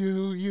love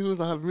you, you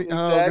love me.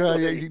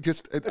 Exactly. Oh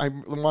God,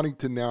 I'm wanting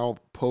to now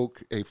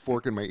poke a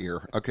fork in my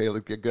ear. Okay,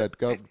 good.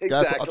 Go.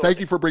 Exactly.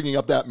 Thank you for bringing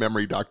up that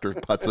memory, Dr.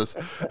 Putsis.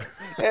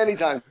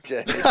 Anytime,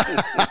 Jay.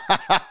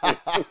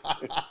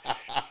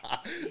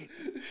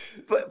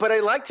 But I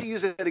like to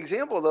use that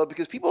example, though,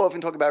 because people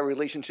often talk about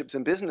relationships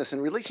in business,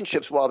 and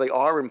relationships, while they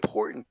are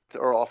important,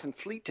 are often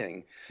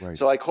fleeting. Right.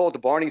 So I call it the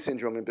Barney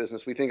syndrome in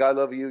business. We think "I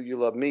love you, you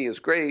love me" is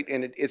great,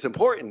 and it's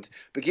important,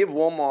 but give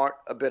Walmart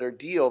a better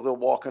deal, they'll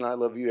walk in "I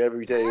love you"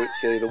 every day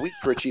of the week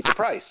for a cheaper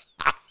price.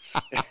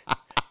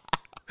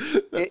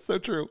 That's so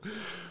true.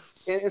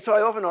 And so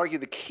I often argue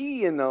the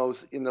key in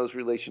those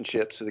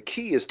relationships, so the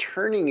key is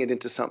turning it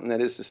into something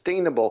that is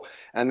sustainable,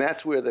 and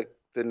that's where the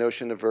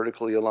notion of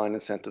vertically aligned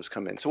incentives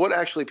come in. So what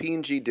actually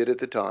P&G did at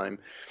the time,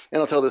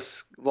 and I'll tell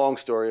this long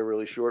story, a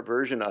really short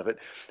version of it,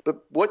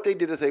 but what they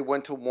did is they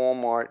went to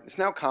Walmart. It's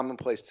now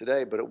commonplace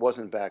today, but it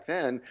wasn't back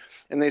then.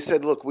 And they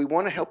said, look, we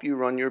want to help you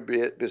run your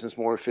business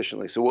more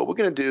efficiently. So what we're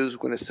going to do is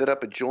we're going to set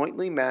up a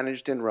jointly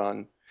managed and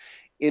run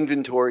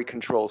inventory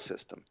control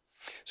system.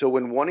 So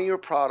when one of your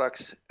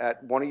products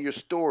at one of your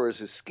stores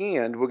is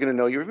scanned, we're going to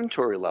know your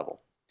inventory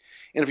level.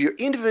 And if your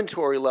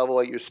inventory level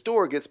at your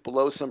store gets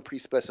below some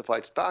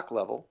pre-specified stock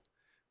level,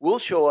 we'll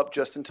show up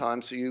just in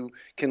time so you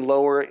can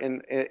lower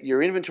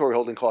your inventory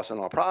holding costs on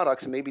our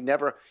products and maybe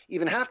never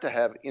even have to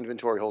have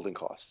inventory holding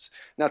costs.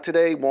 Now,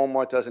 today,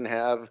 Walmart doesn't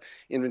have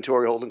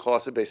inventory holding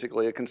costs. They're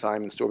basically a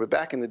consignment store, but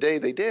back in the day,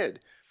 they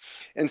did.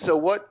 And so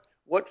what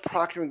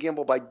Procter &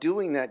 Gamble, by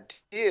doing that,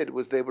 did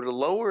was they were to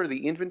lower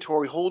the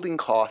inventory holding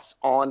costs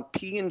on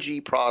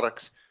P&G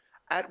products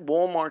at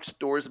Walmart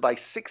stores by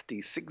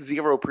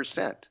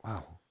 60%.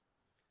 Wow.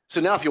 So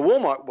now if you're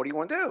Walmart, what do you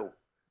want to do?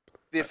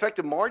 The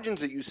effective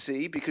margins that you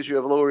see, because you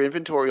have lower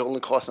inventory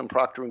holding costs on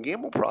Procter &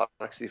 Gamble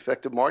products, the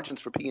effective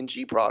margins for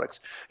P&G products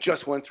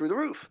just went through the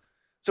roof.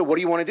 So what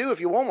do you want to do if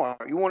you're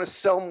Walmart? You want to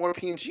sell more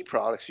P&G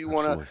products. You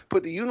want to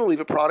put the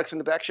Unilever products in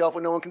the back shelf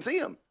where no one can see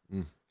them.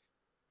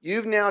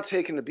 You've now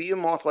taken a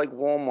behemoth like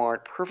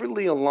Walmart,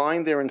 perfectly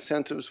aligned their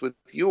incentives with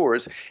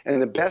yours.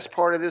 And the best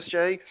part of this,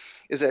 Jay,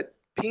 is that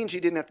P&G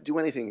didn't have to do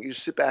anything. You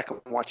just sit back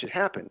and watch it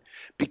happen,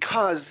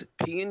 because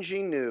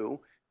P&G knew,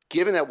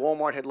 given that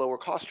Walmart had lower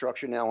cost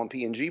structure now on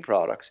P&G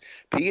products,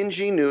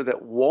 P&G knew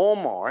that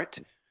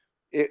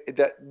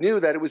knew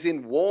that it was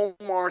in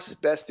Walmart's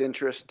best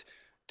interest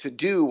to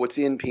do what's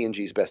in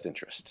P&G's best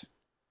interest.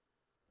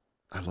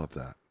 I love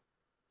that.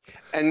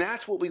 And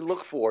that's what we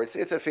look for.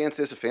 It's a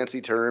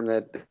fancy term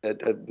that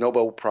a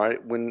Nobel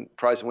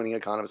Prize-winning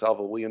economist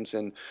Alva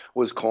Williamson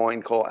was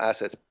coined, called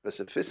asset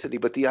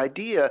specificity. But the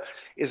idea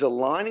is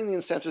aligning the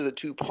incentives of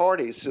two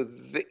parties so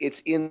that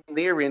it's in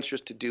their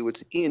interest to do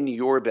what's in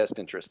your best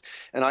interest.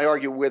 And I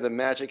argue where the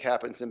magic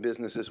happens in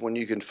business is when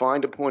you can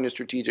find a point of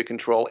strategic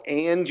control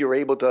and you're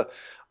able to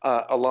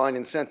align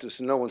incentives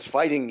so no one's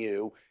fighting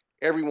you.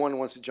 Everyone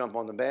wants to jump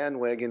on the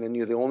bandwagon, and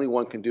you're the only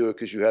one can do it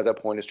because you have that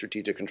point of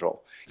strategic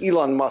control.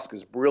 Elon Musk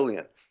is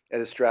brilliant at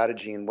his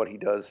strategy and what he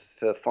does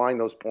to find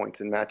those points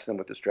and match them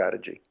with the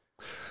strategy.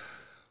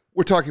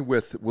 We're talking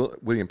with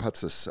William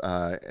Putsis.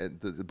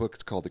 The book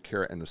is called The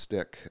Carrot and the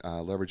Stick,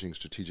 Leveraging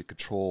Strategic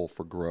Control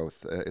for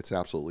Growth. It's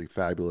absolutely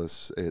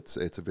fabulous.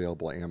 It's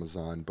available at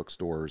Amazon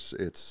bookstores.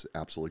 It's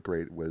absolutely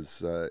great.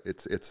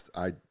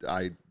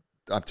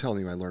 I'm telling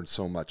you, I learned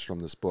so much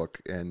from this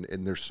book, and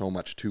there's so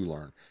much to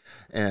learn,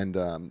 and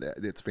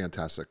it's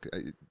fantastic.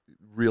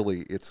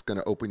 Really, it's going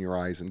to open your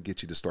eyes and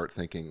get you to start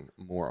thinking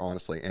more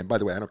honestly. And by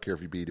the way, I don't care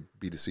if you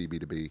B2C,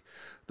 B2B,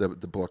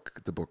 the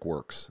book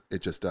works.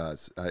 It just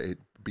does.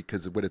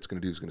 Because what it's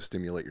going to do is going to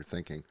stimulate your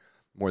thinking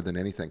more than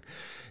anything.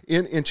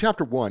 In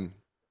chapter 1,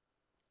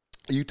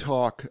 you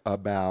talk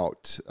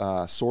about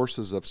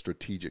sources of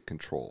strategic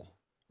control,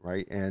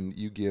 right? And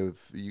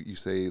you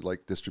say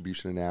like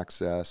distribution and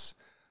access.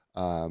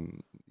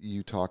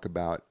 You talk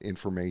about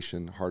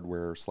information,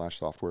 hardware /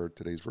 software,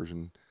 today's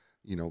version,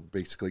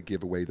 basically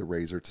give away the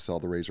razor to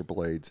sell the razor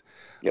blades.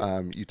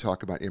 Yep. You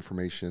talk about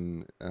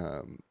information,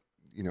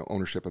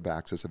 ownership of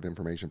access of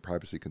information,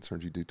 privacy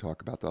concerns. You do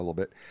talk about that a little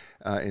bit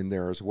in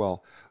there as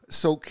well.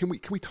 So can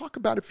we talk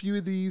about a few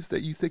of these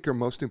that you think are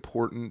most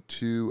important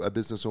to a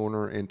business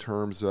owner in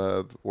terms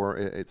of, or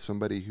it's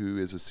somebody who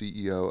is a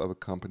CEO of a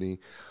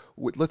company?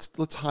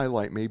 Let's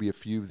highlight maybe a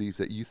few of these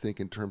that you think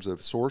in terms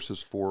of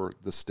sources for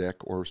the stick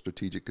or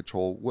strategic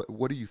control.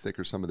 What do you think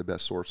are some of the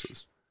best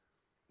sources?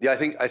 Yeah, I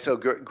think so.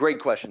 Great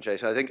question,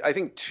 Jason. I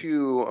think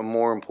two are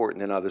more important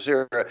than others.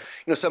 There are,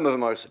 some of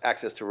them are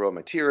access to raw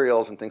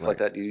materials and things like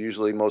that.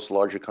 Usually, most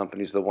larger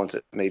companies are the ones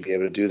that may be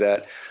able to do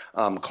that.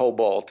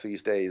 Cobalt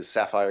these days,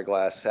 sapphire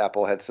glass.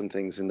 Apple had some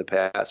things in the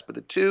past, but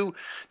the two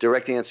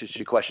direct answers to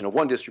your question are: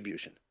 one,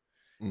 distribution.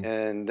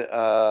 And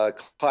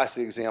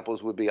classic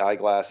examples would be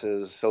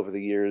eyeglasses over the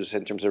years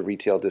in terms of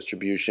retail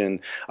distribution.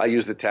 I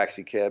use the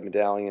taxi cab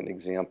medallion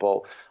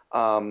example.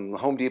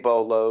 Home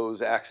Depot,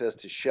 Lowe's, access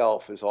to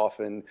shelf is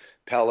often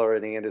Peller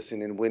and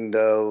Anderson in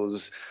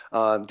windows,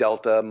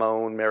 Delta,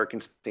 Moen,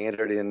 American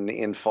Standard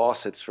in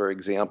faucets, for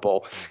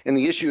example. And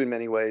the issue in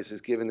many ways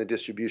is, given the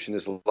distribution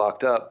is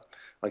locked up,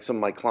 like some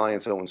of my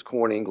clients, Owens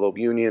Corning, Globe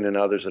Union, and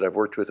others that I've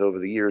worked with over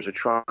the years, are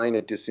trying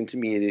to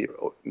disintermediate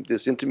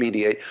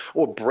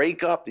or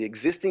break up the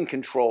existing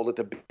control that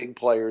the big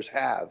players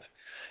have.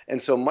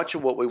 And so much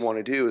of what we want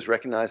to do is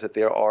recognize that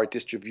there are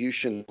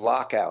distribution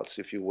lockouts,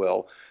 if you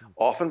will,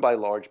 often by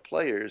large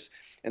players.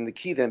 And the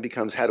key then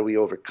becomes, how do we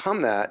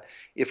overcome that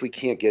if we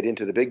can't get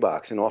into the big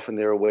box? And often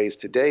there are ways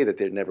today that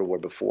there never were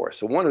before.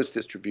 So one is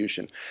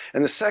distribution.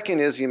 And the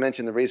second is, you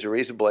mentioned the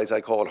razor blades.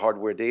 I call it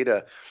hardware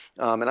data.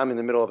 And I'm in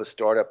the middle of a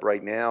startup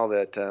right now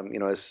that,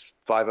 has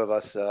 5 of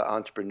us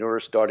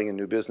entrepreneurs starting a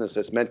new business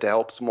that's meant to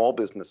help small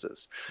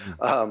businesses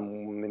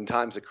in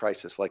times of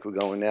crisis, like we're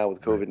going now with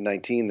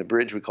COVID-19, the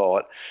bridge we call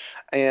it.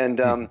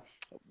 And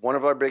one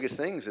of our biggest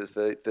things is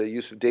the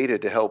use of data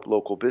to help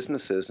local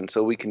businesses. And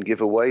so we can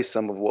give away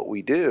some of what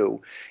we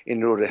do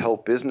in order to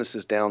help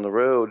businesses down the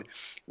road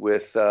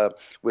with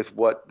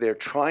what they're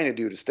trying to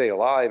do to stay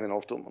alive and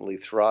ultimately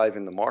thrive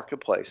in the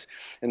marketplace.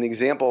 And the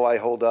example I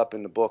hold up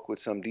in the book with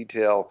some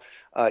detail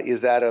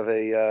is that of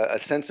a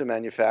sensor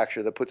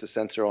manufacturer that puts a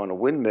sensor on a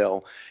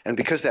windmill. And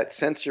because that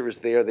sensor is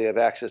there, they have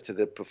access to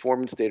the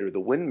performance data of the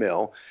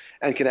windmill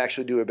and can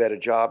actually do a better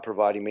job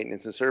providing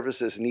maintenance and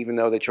services. And even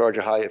though they charge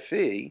a higher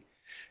fee,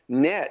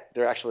 net,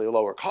 they're actually a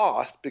lower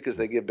cost because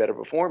they give better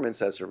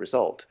performance as a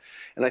result.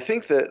 And I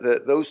think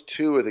that those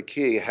two are the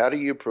key. How do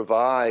you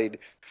provide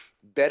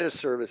better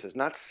services,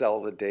 not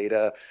sell the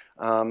data,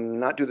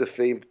 not do the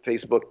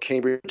Facebook,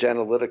 Cambridge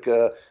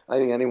Analytica? I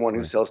think anyone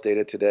who sells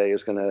data today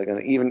is going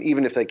to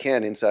even if they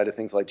can, inside of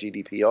things like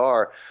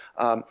GDPR,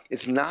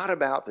 it's not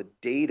about the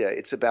data.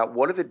 It's about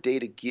what does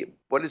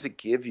it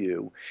give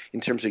you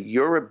in terms of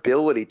your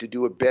ability to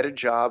do a better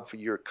job for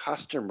your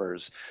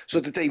customers so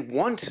that they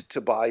want to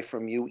buy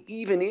from you,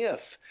 even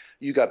if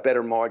you got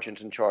better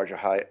margins and charge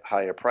a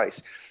higher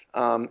price.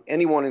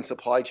 Anyone in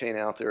supply chain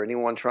out there,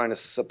 anyone trying to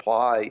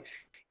supply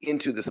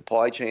into the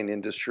supply chain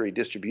industry,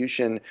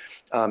 distribution,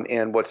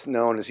 and what's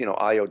known as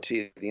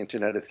IoT, the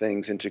Internet of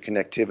Things,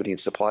 interconnectivity, and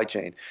supply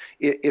chain.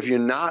 If you're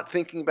not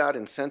thinking about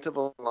incentive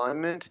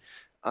alignment,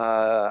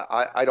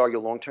 I'd argue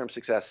long-term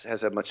success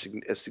has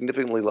a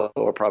significantly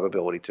lower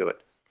probability to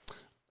it.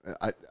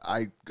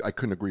 I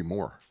couldn't agree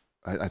more.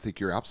 I think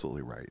you're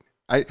absolutely right.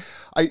 I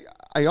I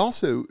I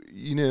also,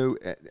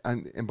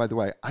 and by the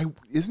way,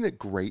 isn't it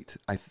great?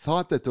 I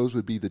thought that those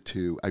would be the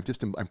two.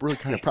 I'm really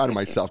kind of proud of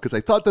myself because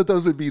I thought that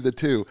those would be the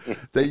two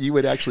that you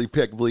would actually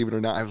pick. Believe it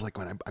or not, I was like,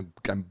 when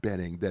I'm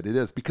betting that it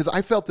is because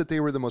I felt that they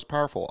were the most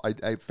powerful.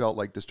 I felt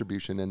like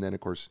distribution, and then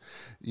of course,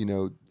 you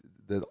know,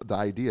 the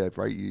idea of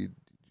right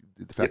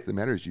the fact of the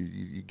matter is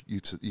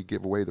you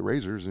give away the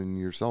razors and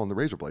you're selling the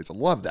razor blades. I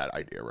love that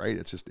idea, right?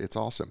 It's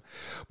awesome.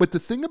 But the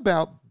thing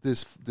about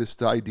this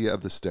idea of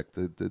the stick,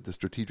 the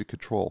strategic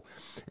control,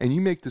 and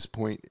you make this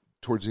point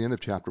towards the end of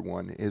chapter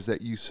 1, is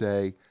that you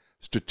say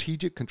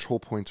strategic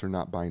control points are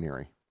not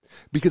binary.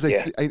 Because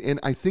Yeah.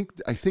 I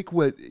think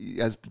what,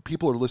 as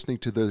people are listening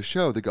to the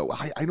show, they go,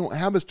 I don't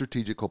have a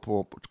strategic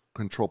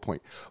control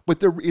point,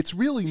 but it's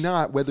really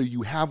not whether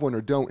you have one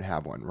or don't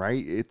have one,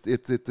 right?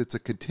 It's a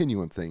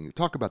continuum thing.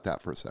 Talk about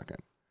that for a second.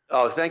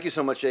 Oh, thank you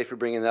so much, Jay, for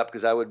bringing that up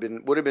because I would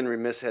have been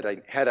remiss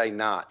had I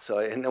not. So,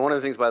 and one of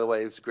the things, by the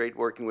way, it's great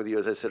working with you.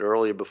 As I said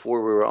earlier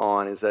before we were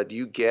on, is that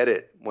you get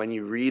it when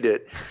you read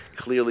it.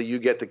 Clearly, you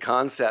get the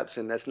concepts,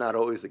 and that's not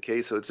always the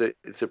case. So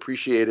it's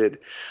appreciated,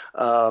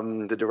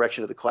 the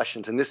direction of the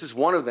questions, and this is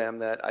one of them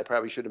that I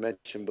probably should have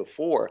mentioned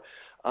before.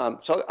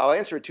 So I'll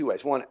answer it two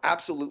ways. One,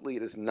 absolutely,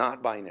 it is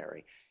not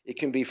binary. It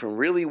can be from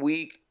really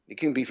weak. It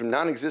can be from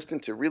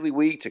non-existent to really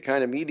weak to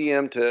kind of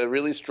medium to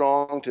really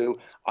strong to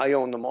I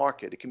own the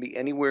market. It can be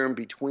anywhere in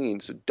between.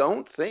 So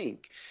don't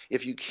think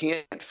if you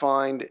can't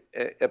find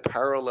a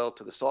parallel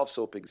to the soft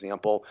soap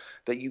example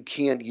that you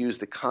can't use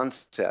the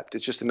concept.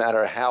 It's just a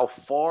matter of how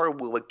far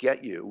will it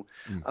get you,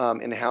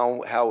 Mm. and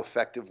how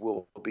effective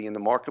will it be in the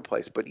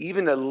marketplace. But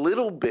even a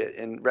little bit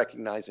in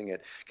recognizing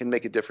it can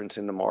make a difference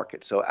in the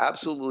market. So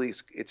absolutely,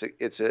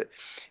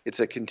 it's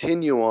a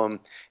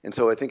continuum, and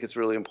so I think it's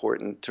really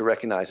important to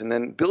recognize. And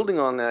then building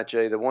on that,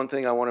 Jay, the one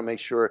thing I want to make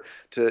sure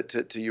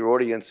to your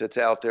audience that's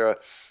out there,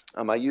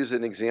 I use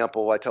an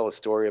example. I tell a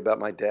story about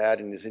my dad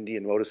and his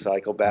Indian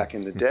motorcycle back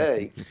in the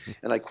day,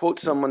 and I quote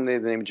someone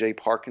named Jay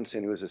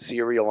Parkinson, who was a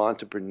serial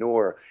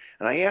entrepreneur.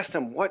 And I asked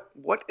him,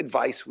 what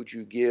advice would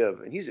you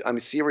give?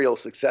 And serial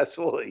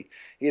successfully.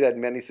 He'd had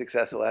many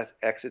successful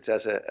exits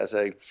as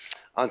a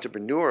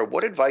entrepreneur.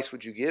 What advice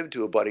would you give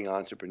to a budding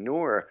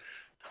entrepreneur?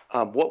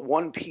 What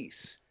one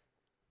piece?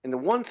 And the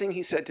one thing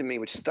he said to me,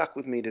 which stuck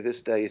with me to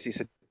this day, is he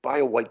said, buy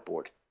a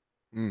whiteboard.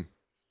 Mm.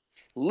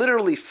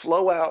 Literally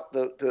flow out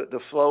the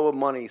flow of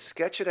money,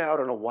 sketch it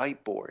out on a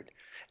whiteboard.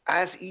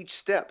 As each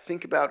step,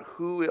 think about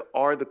who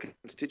are the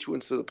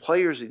constituents or the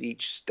players at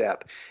each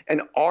step,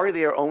 and are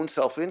their own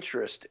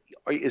self-interest,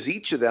 is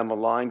each of them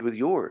aligned with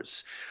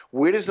yours?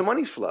 Where does the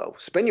money flow?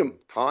 Spend your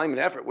time and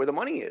effort where the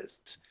money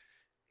is.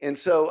 And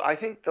so I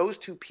think those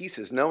two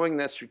pieces, knowing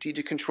that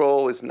strategic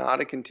control is not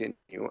a continuum,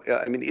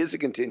 is a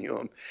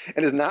continuum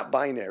and is not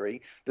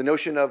binary. The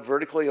notion of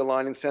vertically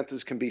aligned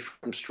incentives can be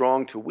from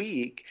strong to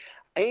weak.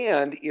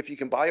 And if you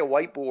can buy a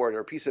whiteboard or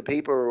a piece of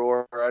paper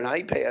or an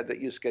iPad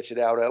that you sketch it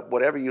out of,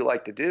 whatever you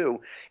like to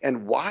do,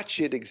 and watch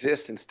it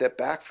exist and step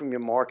back from your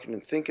market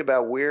and think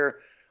about where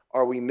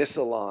are we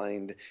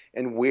misaligned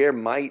and where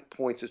might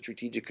points of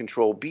strategic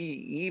control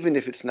be, even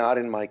if it's not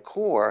in my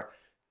core,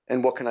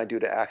 and what can I do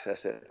to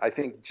access it? I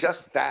think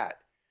just that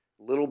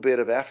little bit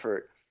of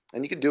effort,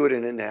 and you can do it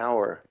in an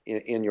hour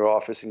in your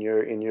office, in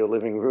your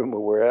living room, or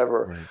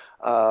wherever.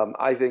 Right.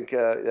 I think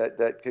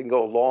that can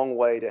go a long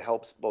way to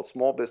help both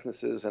small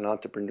businesses and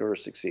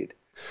entrepreneurs succeed.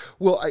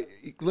 Well,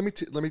 let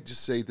me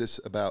just say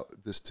this about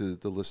this to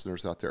the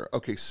listeners out there.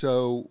 Okay,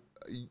 so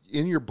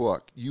in your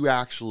book, you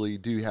actually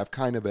do have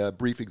kind of a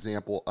brief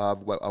example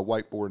of what a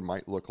whiteboard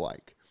might look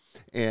like,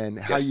 and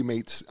Yes.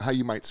 how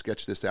you might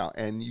sketch this out,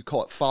 and you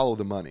call it follow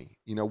the money.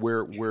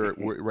 Where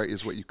right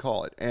is what you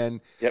call it,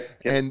 Yep. Yep.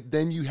 and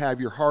then you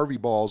have your Harvey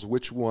balls,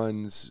 which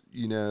ones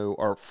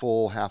are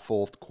full, half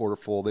full, quarter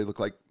full. They look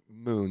like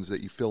moons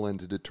that you fill in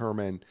to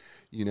determine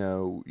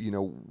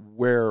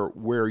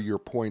where your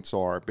points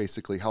are,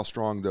 basically how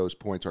strong those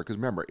points are. Because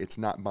remember, it's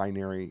not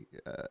binary.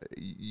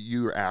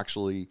 You're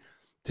actually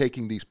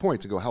taking these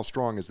points and go, how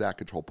strong is that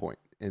control point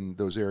in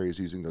those areas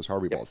using those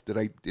Harvey Yep. balls? Did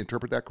I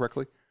interpret that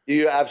correctly?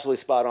 You're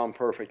absolutely spot on,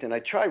 perfect. And I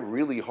try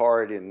really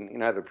hard,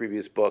 and I have a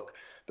previous book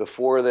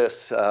before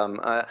this. I'm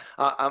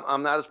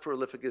not as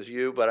prolific as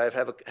you, but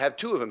have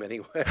two of them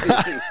anyway.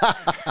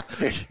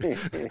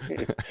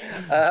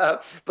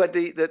 But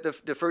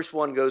the first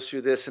one goes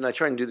through this, and I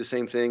try and do the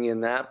same thing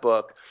in that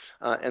book.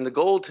 And the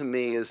goal to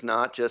me is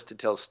not just to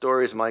tell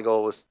stories. My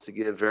goal is to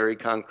give very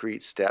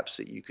concrete steps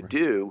that you could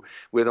Right. do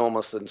with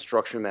almost an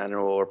instruction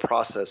manual or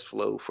process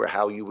flow for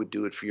how you would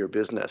do it for your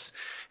business.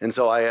 And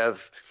so I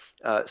have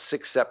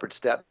 6 separate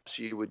steps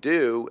you would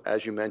do,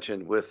 as you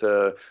mentioned, with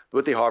the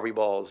Harvey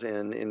balls,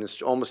 and in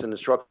this almost an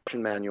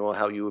instruction manual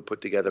how you would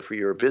put together for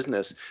your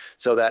business,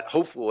 so that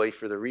hopefully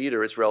for the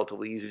reader it's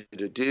relatively easy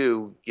to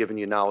do, given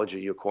your knowledge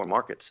of your core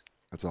markets.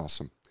 That's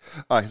awesome.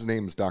 His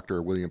name is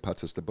Dr. William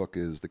Putsis. The book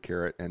is The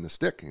Carrot and the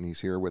Stick, and he's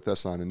here with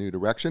us on A New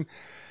Direction.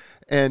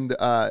 And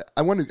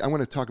I want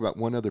to talk about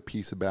one other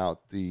piece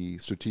about the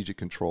strategic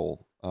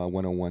control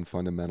 101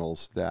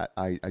 fundamentals that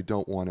I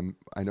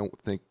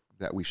don't think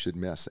that we should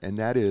miss. And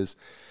that is,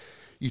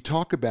 you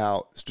talk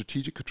about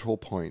strategic control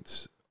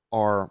points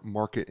are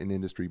market and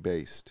industry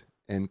based,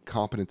 and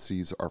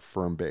competencies are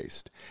firm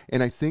based.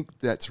 And I think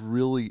that's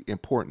really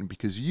important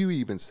because you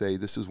even say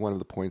this is one of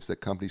the points that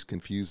companies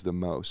confuse the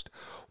most.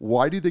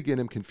 Why do they get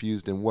them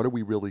confused, and what are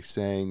we really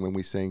saying when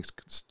we saying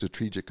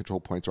strategic control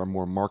points are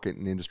more market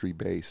and industry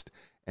based,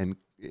 and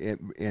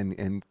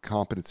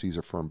competencies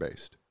are firm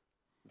based?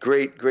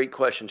 Great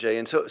question, Jay.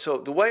 And so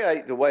the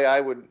way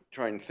I would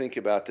try and think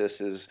about this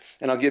is,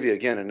 and I'll give you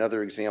again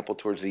another example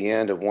towards the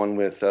end of one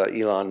with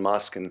Elon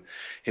Musk and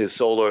his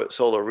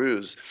solar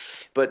ruse.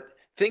 But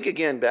think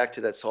again back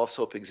to that soft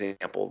soap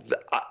example.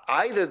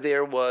 Either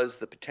there was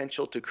the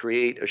potential to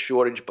create a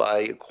shortage by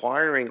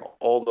acquiring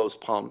all those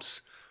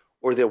pumps,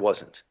 or there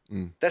wasn't.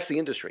 That's the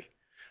industry.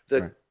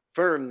 The Right.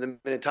 firm, the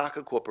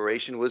Minnetonka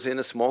Corporation, was in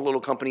a small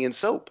little company in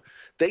soap.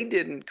 They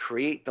didn't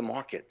create the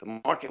market. The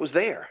market was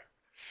there.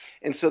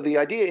 And so the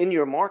idea in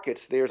your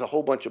markets, there's a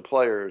whole bunch of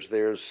players.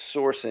 There's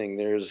sourcing,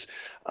 there's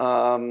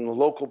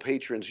local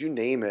patrons, you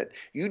name it.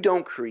 You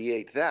don't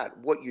create that.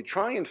 What you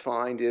try and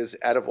find is,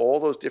 out of all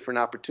those different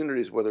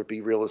opportunities, whether it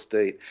be real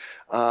estate,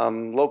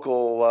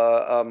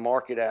 local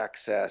market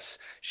access,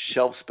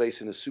 shelf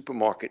space in a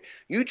supermarket,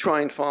 you try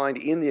and find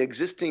in the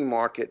existing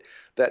market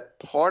that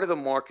part of the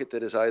market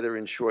that is either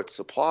in short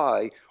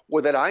supply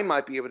or that I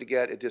might be able to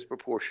get a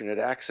disproportionate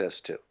access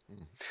to.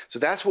 So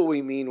that's what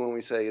we mean when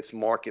we say it's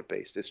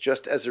market-based. It's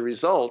just as a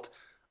result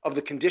of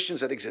the conditions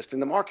that exist in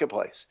the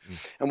marketplace.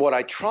 And what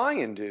I try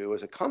and do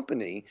as a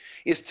company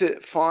is to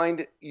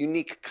find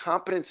unique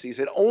competencies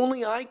that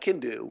only I can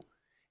do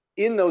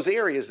in those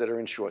areas that are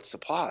in short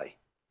supply.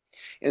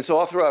 And so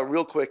I'll throw out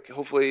real quick,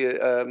 hopefully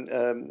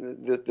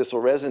this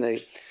will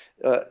resonate.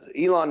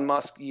 Elon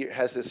Musk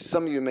has this,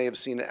 some of you may have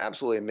seen,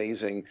 absolutely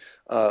amazing,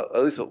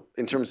 at least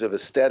in terms of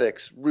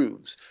aesthetics,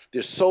 roofs.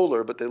 They're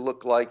solar, but they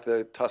look like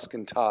the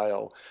Tuscan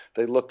tile.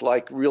 They look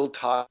like real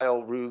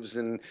tile roofs,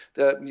 and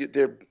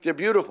they're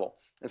beautiful.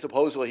 And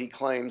supposedly he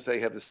claims they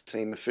have the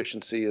same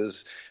efficiency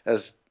as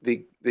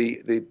the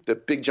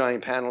big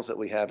giant panels that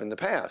we have in the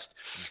past.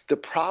 The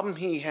problem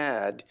he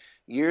had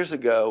years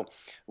ago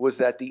was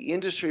that the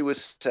industry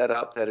was set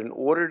up that in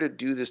order to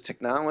do this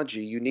technology,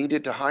 you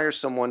needed to hire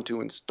someone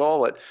to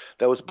install it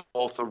that was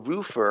both a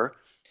roofer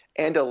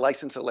and a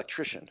licensed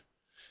electrician.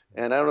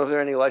 And I don't know if there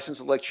are any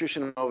licensed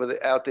electricians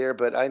out there,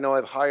 but I know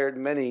I've hired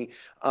many,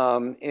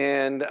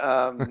 and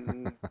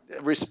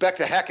respect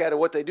the heck out of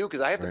what they do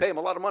because I have to pay them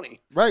a lot of money.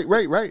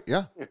 Right.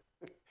 Yeah.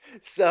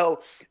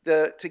 So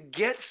to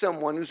get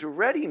someone who's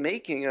already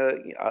making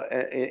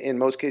in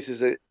most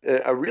cases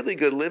a really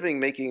good living,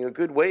 making a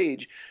good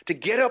wage, to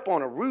get up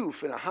on a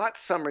roof in a hot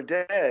summer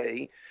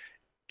day,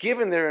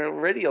 given they're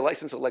already a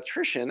licensed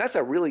electrician, that's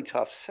a really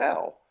tough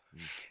sell.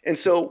 And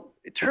so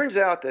it turns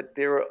out that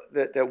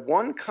that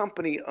one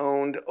company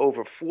owned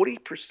over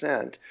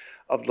 40%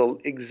 of the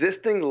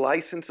existing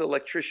licensed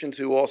electricians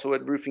who also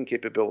had roofing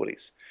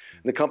capabilities.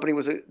 And the company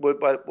was a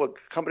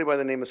company by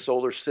the name of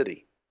Solar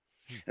City.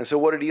 And so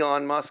what did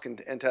Elon Musk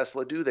and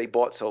Tesla do? They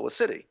bought Solar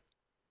City.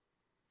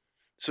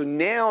 So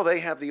now they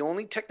have the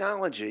only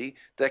technology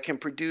that can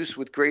produce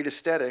with great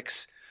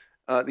aesthetics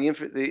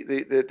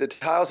the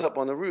tiles up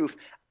on the roof,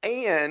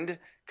 and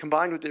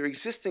combined with their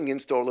existing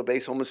installer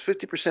base, almost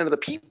 50% of the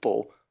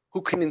people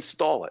who can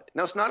install it.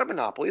 Now, it's not a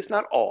monopoly. It's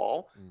not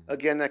all.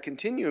 Again, that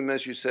continuum,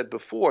 as you said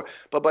before.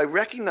 But by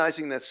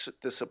recognizing that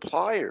the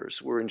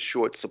suppliers were in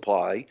short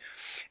supply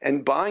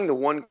and buying the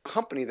one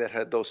company that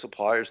had those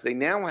suppliers, they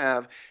now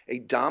have a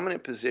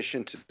dominant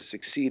position to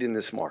succeed in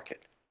this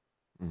market.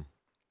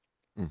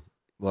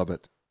 Love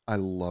it. I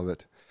love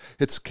it.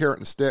 It's carrot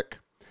and stick.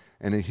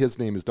 And his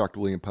name is Dr.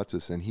 William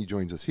Putsis, and he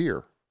joins us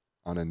here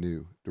on A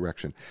New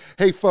Direction.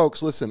 Hey,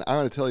 folks, listen, I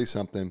want to tell you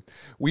something.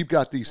 We've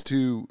got these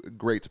two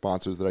great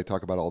sponsors that I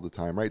talk about all the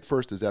time, right?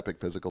 First is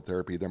Epic Physical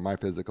Therapy. They're my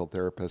physical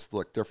therapist.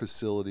 Look, their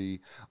facility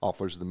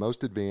offers the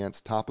most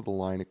advanced,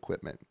 top-of-the-line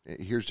equipment.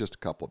 Here's just a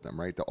couple of them,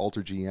 right? The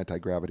Ultra G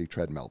anti-gravity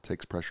treadmill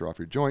takes pressure off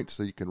your joints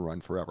so you can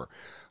run forever.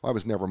 Well, I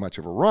was never much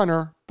of a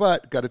runner,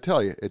 but got to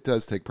tell you, it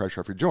does take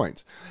pressure off your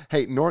joints.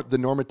 Hey, the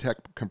Normatec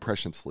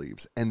compression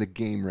sleeves and the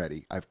Game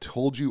Ready. I've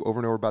told you over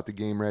and over about the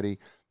Game Ready.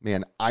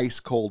 Man,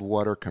 ice cold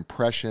water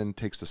compression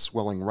takes the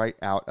swelling right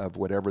out of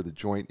whatever the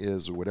joint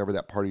is or whatever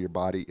that part of your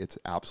body. It's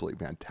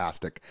absolutely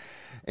fantastic.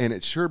 And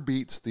it sure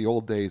beats the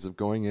old days of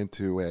going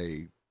into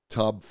a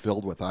tub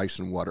filled with ice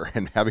and water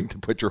and having to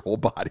put your whole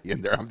body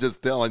in there. I'm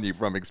just telling you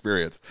from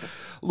experience.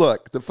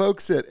 Look, the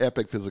folks at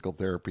Epic Physical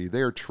Therapy,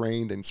 they are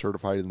trained and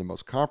certified in the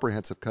most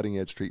comprehensive cutting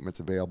edge treatments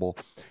available,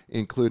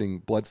 including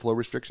blood flow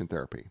restriction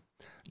therapy,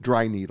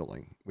 dry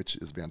needling, which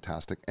is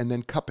fantastic, and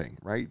then cupping,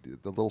 right?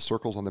 The little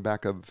circles on the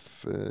back of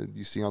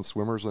you see on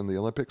swimmers in the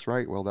Olympics,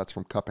 right? Well, that's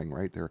from cupping,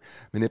 right? They're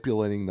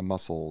manipulating the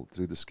muscle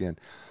through the skin.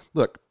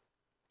 Look,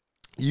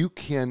 you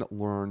can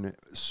learn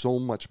so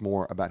much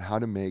more about how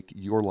to make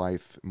your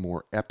life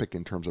more epic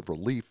in terms of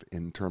relief,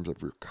 in terms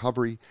of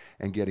recovery,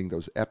 and getting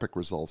those epic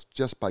results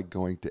just by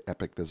going to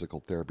Epic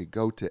Physical Therapy.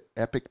 Go to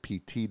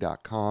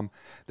epicpt.com.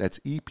 That's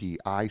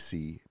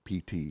EPICPT.com.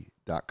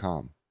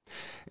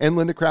 And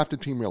Linda Craft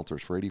and Team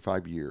Realtors for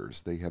 85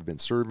 years. They have been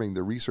serving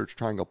the Research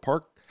Triangle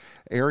Park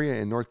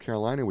area in North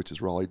Carolina, which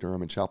is Raleigh,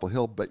 Durham, and Chapel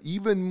Hill, but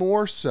even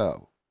more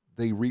so,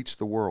 they reach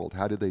the world.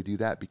 How do they do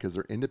that? Because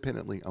they're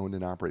independently owned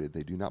and operated.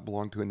 They do not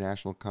belong to a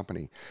national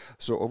company.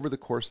 So over the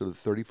course of the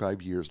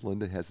 35 years,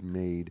 Linda has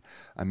made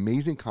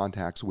amazing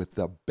contacts with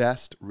the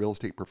best real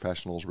estate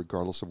professionals,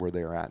 regardless of where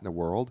they are at in the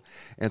world.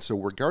 And so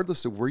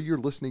regardless of where you're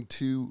listening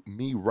to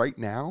me right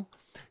now,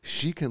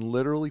 she can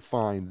literally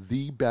find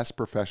the best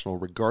professional,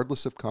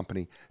 regardless of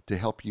company, to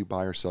help you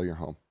buy or sell your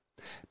home,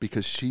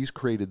 because she's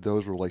created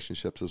those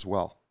relationships as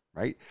well,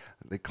 right?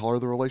 They call her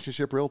the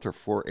relationship realtor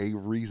for a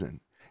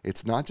reason.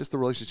 It's not just the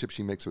relationship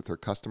she makes with her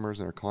customers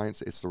and her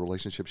clients, it's the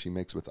relationship she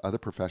makes with other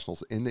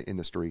professionals in the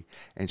industry,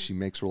 and she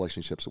makes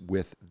relationships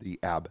with the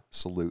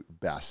absolute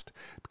best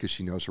because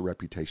she knows her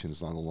reputation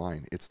is on the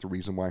line. It's the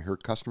reason why her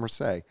customers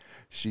say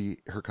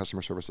her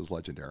customer service is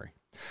legendary.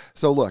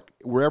 So look,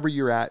 wherever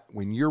you're at,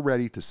 when you're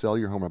ready to sell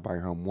your home or buy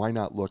your home, why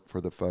not look for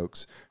the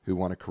folks who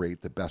want to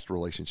create the best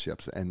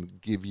relationships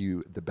and give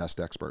you the best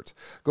experts?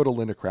 Go to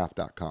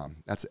lindacraft.com.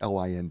 That's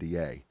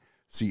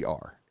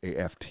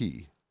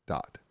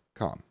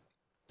LINDACRAFT.com.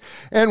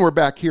 And we're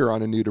back here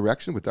on A New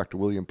Direction with Dr.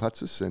 William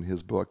Putsis and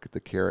his book, The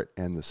Carrot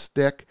and the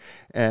Stick.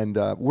 And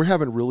we're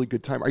having a really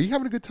good time. Are you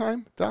having a good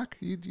time, Doc?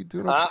 You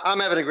doing okay? I'm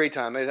having a great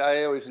time.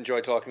 I always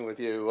enjoy talking with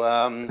you.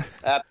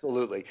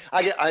 Absolutely.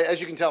 As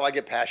you can tell, I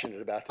get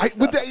passionate about this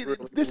stuff. I really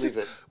believe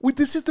it.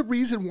 This is the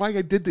reason why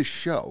I did this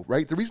show,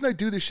 right? The reason I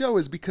do this show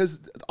is because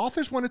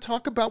authors want to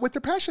talk about what they're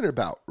passionate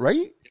about,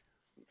 right?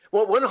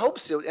 Well, one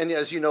hopes to, and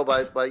as you know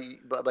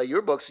by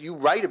your books, you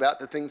write about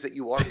the things that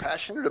you are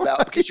passionate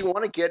about because you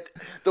want to get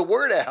the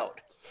word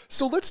out.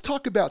 So let's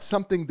talk about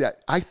something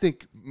that I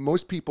think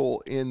most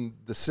people in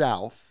the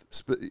South,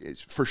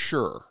 for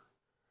sure,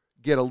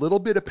 get a little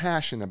bit of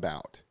passion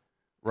about,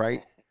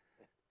 right?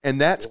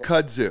 And that's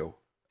kudzu.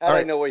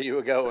 I know where you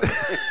were going.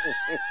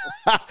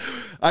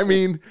 I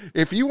mean,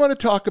 if you want to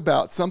talk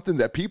about something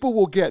that people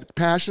will get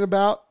passionate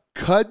about,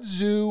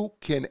 kudzu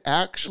can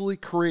actually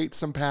create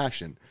some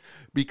passion,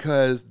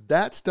 because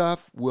that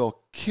stuff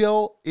will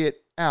kill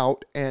it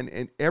out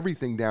and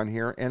everything down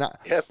here. And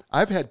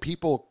I've had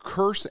people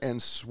curse and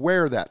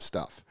swear that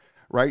stuff,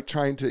 right?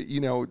 Trying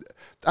to,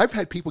 I've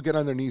had people get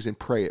on their knees and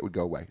pray it would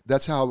go away.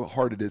 That's how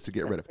hard it is to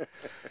get rid of.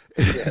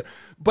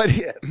 But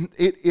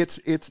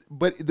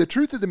but the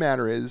truth of the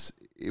matter is,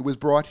 it was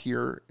brought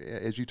here,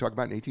 as you talk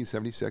about, in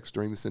 1876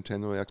 during the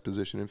Centennial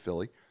Exposition in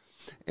Philly.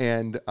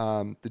 And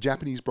the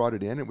Japanese brought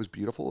it in. It was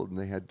beautiful, and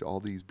they had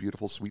all these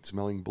beautiful,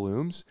 sweet-smelling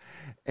blooms.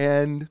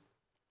 And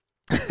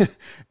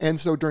and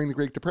so during the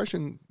Great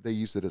Depression, they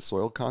used it as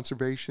soil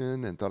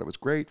conservation and thought it was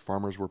great.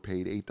 Farmers were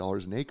paid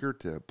 $8 an acre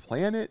to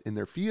plant it in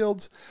their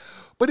fields.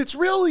 But it's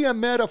really a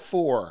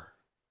metaphor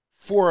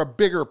for a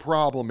bigger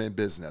problem in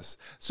business.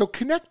 So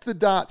connect the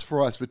dots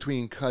for us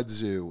between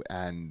kudzu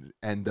and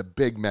the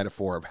big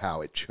metaphor of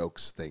how it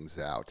chokes things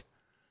out.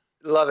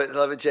 Love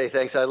it, Jay.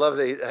 Thanks. I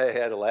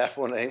had a laugh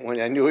when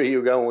I knew where you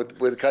were going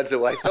with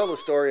kudzu. I tell the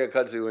story of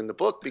kudzu in the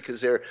book because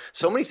there are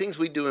so many things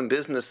we do in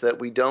business that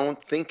we don't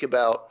think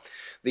about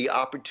the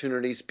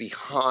opportunities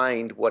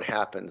behind what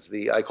happens.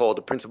 I call it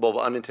the principle of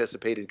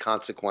unanticipated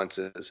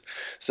consequences.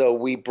 So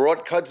we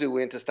brought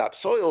kudzu in to stop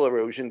soil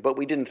erosion, but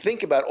we didn't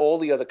think about all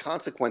the other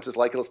consequences,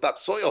 like it'll stop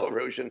soil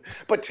erosion,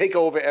 but take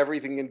over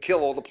everything and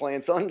kill all the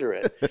plants under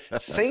it.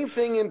 Same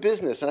thing in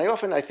business. And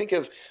I think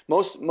of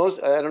most,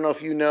 I don't know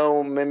if you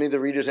know, many of the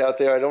readers out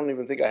there, I don't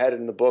even think I had it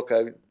in the book.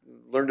 I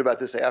learned about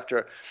this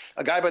after,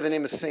 a guy by the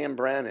name of Sam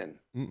Brannan.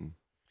 Mm-mm.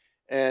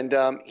 And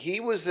he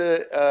was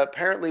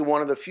apparently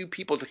one of the few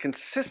people to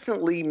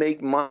consistently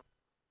make money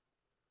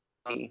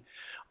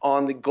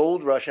on the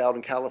gold rush out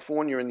in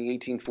California in the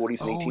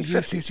 1840s and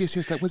 1850s.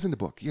 Yes. That was in the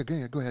book. Yeah,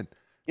 go ahead.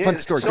 Yeah, fun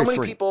story. So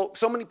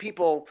many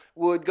people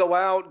would go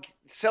out,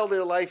 sell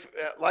their life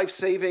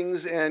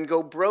savings, and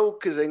go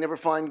broke because they never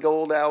find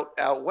gold out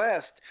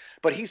west.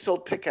 But he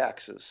sold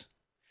pickaxes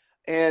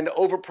and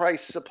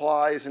overpriced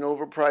supplies and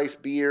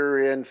overpriced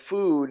beer and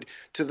food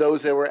to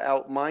those that were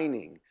out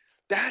mining.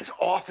 That's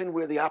often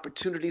where the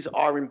opportunities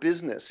are in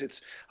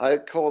business. I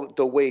call it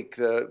the wake,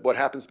 what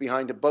happens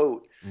behind a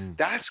boat.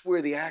 That's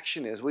where the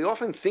action is. We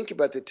often think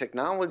about the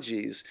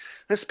technologies,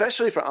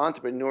 especially for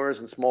entrepreneurs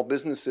and small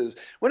businesses.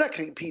 We're not going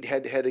to compete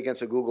head to head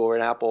against a Google or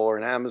an Apple or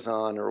an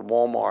Amazon or a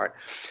Walmart,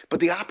 but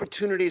the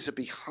opportunities are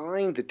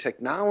behind the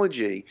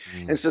technology.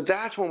 And so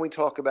that's when we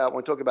talk about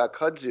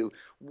kudzu,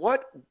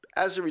 what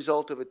as a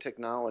result of a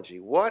technology,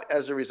 what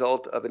as a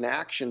result of an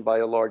action by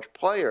a large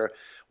player,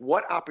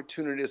 what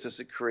opportunities does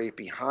it create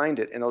behind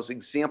it? And those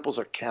examples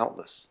are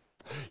countless.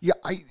 Yeah,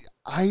 I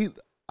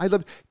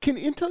love.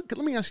 Let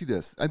me ask you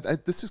this.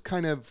 This is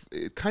kind of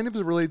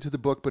related to the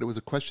book, but it was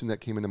a question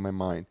that came into my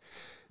mind.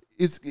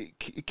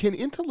 Can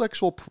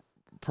intellectual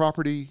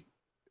property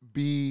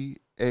be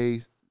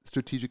a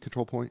strategic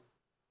control point?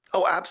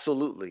 Oh,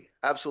 absolutely.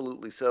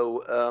 Absolutely.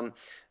 So,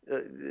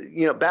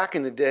 back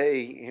in the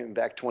day,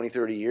 back 20,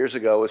 30 years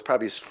ago, it was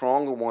probably a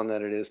stronger one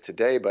than it is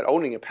today. But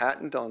owning a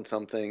patent on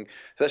something,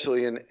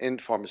 especially in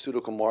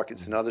pharmaceutical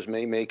markets and Mhm. others,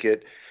 may make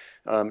it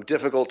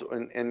difficult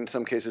and in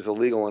some cases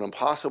illegal and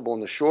impossible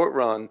in the short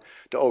run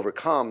to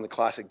overcome the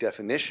classic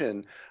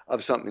definition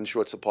of something in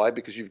short supply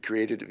because you've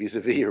created it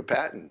vis-a-vis your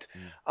patent.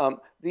 Mm.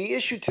 The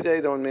issue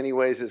today, though, in many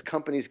ways, is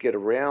companies get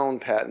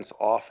around patents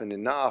often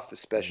enough, Mhm.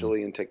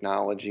 especially in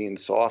technology and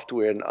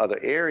software and other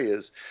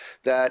areas,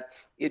 that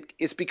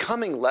it's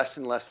becoming less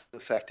and less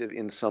effective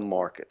in some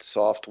markets,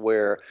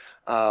 software,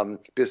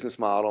 business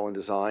model, and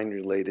design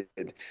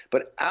related.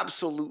 But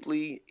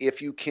absolutely,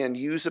 if you can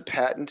use a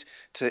patent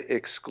to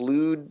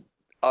exclude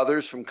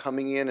others from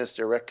coming in as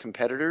direct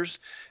competitors,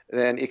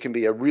 then it can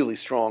be a really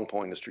strong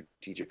point of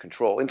strategic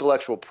control.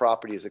 Intellectual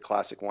property is a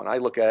classic one. I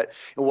look at it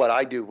and what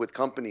I do with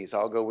companies.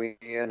 I'll go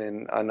in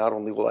and not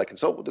only will I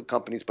consult with the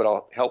companies, but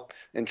I'll help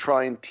and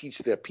try and teach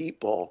their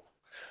people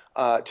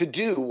to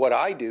do what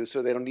I do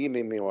so they don't need me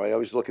anymore. I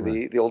always look at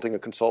Right. the old thing, a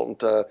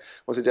consultant.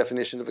 What's the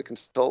definition of a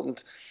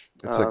consultant?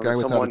 It's a guy without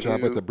a Someone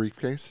job with a who,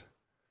 briefcase.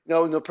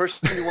 no, the person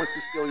who wants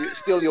to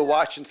steal your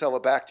watch and sell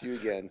it back to you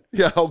again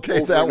Yeah,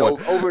 okay, over that and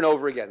one. over and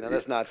over again. Now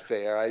that's not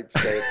fair. I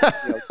say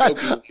it,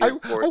 jokingly, I,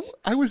 of course.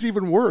 I was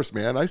even worse,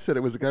 man. I said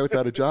it was a guy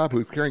without a job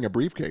who's carrying a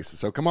briefcase.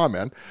 So come on,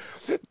 man.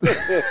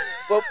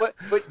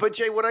 But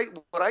Jay, what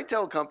I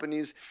tell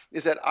companies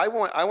is that I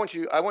want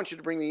you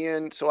to bring me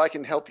in so I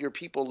can help your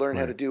people learn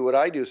how to Right, do what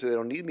I do so they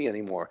don't need me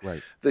anymore.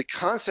 right. The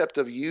concept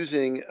of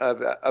using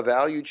a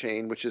value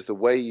chain, which is the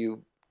way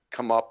you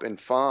come up and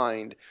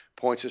find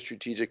points of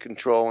strategic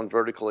control and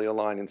vertically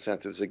aligned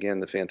incentives, again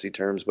the fancy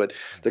terms, but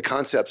the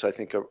concepts I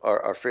think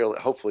are fairly,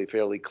 hopefully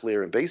fairly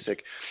clear and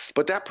basic.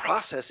 But that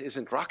process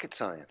isn't rocket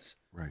science.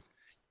 Right.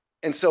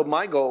 And so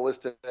my goal is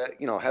to,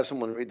 have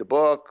someone read the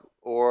book,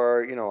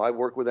 or, I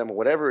work with them or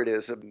whatever it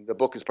is. The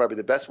book is probably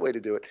the best way to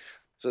do it.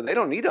 So they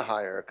don't need to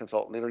hire a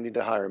consultant. They don't need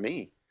to hire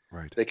me.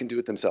 Right. They can do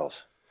it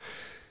themselves.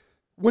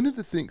 One of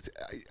the things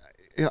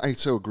I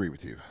so agree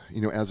with you.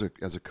 As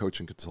a coach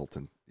and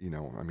consultant,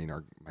 I mean,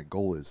 my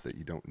goal is that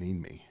you don't need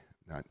me,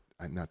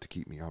 not to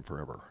keep me on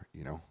forever.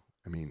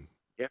 I mean,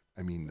 Yeah.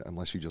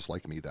 unless you just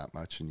like me that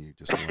much and you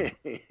just want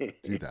to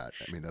do that.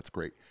 I mean, that's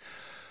great.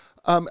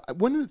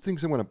 One of the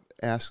things I want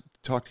to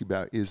talk to you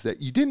about is that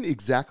you didn't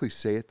exactly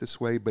say it this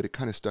way, but it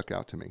kind of stuck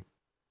out to me.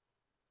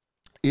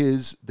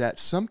 Is that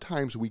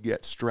sometimes we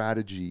get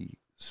strategy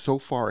so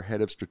far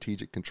ahead of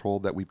strategic control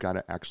that we've got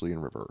to actually in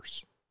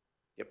reverse,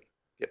 Yep.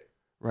 Yep.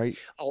 right?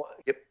 Oh,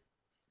 yep.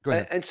 Go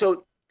ahead. And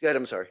so, good.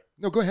 I'm sorry.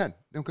 No, go ahead.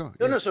 No, go.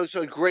 No, Yeah. no.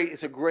 So great.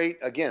 It's a great,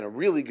 again, a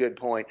really good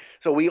point.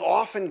 So we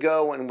often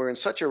go, and we're in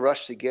such a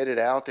rush to get it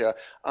out there.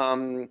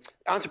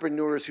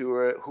 Entrepreneurs who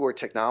are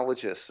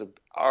technologists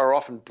are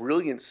often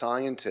brilliant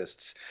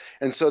scientists,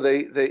 and so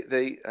they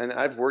and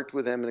I've worked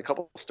with them in a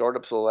couple of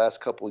startups the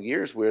last couple of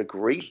years where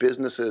great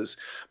businesses,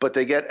 but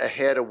they get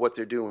ahead of what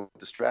they're doing with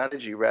the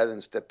strategy rather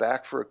than step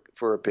back for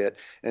a bit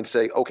and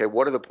say, okay,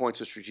 what are the points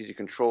of strategic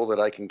control that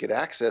I can get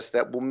access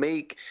that will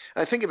make?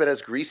 I think of it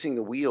as greasing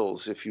the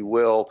wheels, if you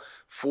will,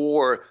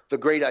 for the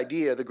great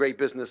idea, the great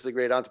business, the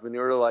great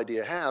entrepreneurial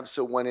idea have.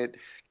 So when it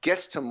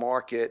gets to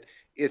market,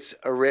 it's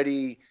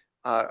already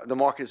the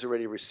market is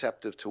already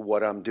receptive to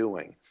what I'm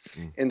doing.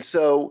 Mm. And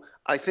so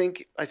I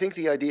think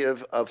the idea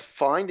of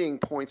finding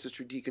points of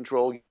strategic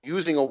control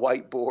using a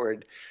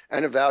whiteboard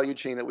and a value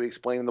chain that we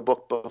explain in the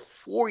book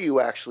before you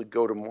actually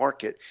go to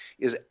market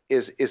is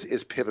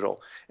pivotal.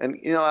 And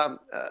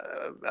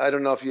I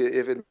don't know if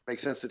it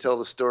makes sense to tell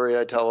the story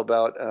I tell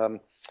about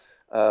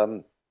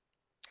um,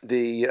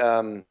 the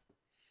um,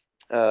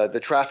 the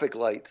traffic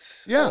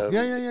lights. Yeah,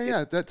 yeah, yeah, yeah,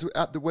 yeah. That's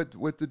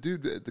what the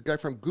dude, the guy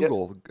from Yep.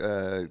 Google,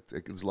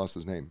 has lost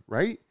his name,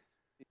 right?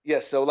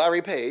 Yes. So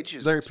Larry Page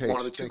is Larry one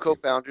of the Page. two Thank you.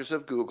 co-founders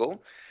of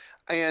Google.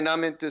 And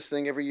I'm at this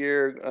thing every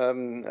year.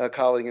 A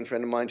colleague and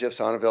friend of mine, Jeff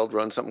Sonneveld,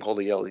 runs something called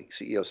the Yale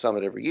CEO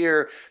Summit every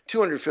year.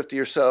 250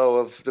 or so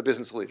of the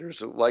business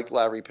leaders, like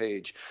Larry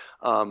Page.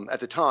 At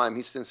the time,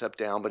 he's since stepped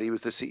down, but he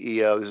was the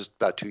CEO. This is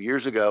about 2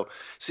 years ago.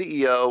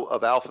 CEO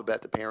of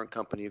Alphabet, the parent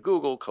company of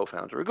Google,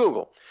 co-founder of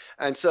Google.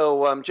 And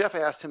so Jeff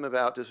asked him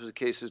about, this was a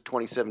case of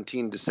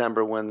 2017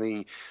 December when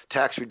the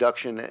Tax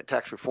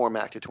Reform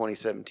Act of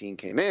 2017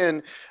 came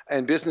in,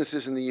 and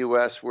businesses in the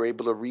U.S. were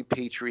able to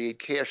repatriate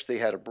cash they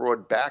had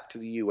abroad back to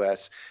the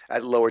U.S.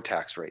 at lower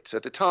tax rates.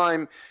 At the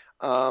time,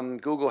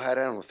 Google had,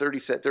 I don't know,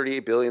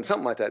 38 billion,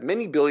 something like that,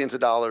 many billions of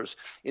dollars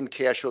in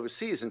cash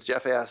overseas. And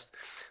Jeff asked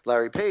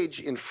Larry Page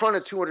in front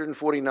of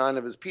 249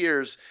 of his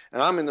peers,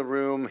 and I'm in the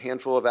room,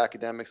 handful of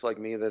academics like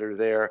me that are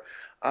there.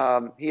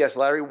 He asked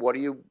Larry, what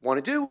do you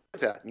want to do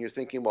with that? And you're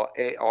thinking, well,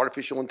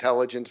 artificial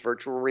intelligence,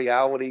 virtual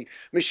reality,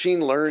 machine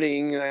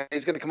learning.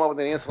 He's going to come up with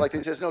an answer like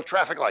this. He says, no,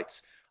 traffic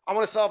lights. I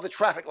want to solve the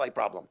traffic light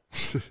problem.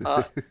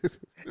 Uh,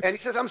 and he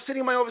says, I'm sitting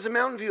in my office in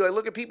Mountain View. I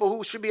look at people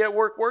who should be at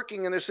work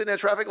working, and they're sitting at a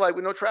traffic light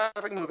with no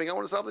traffic moving. I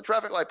want to solve the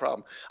traffic light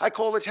problem. I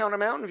call the town of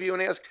Mountain View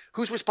and ask,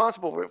 who's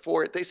responsible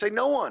for it? They say,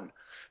 no one.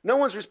 No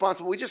one's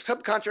responsible. We just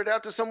subcontract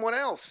out to someone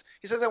else.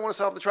 He says, I want to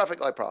solve the traffic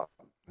light problem.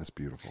 That's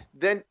beautiful.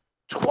 Then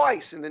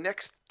twice in the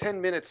next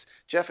 10 minutes,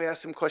 Jeff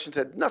asked him questions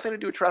that had nothing to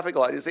do with traffic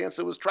light. His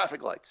answer was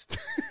traffic lights.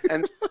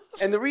 And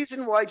and the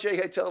reason why, Jay,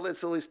 I tell that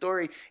silly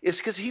story is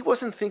because he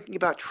wasn't thinking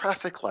about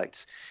traffic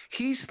lights.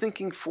 He's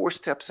thinking 4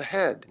 steps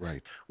ahead.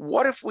 Right.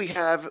 What if we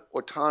have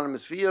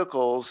autonomous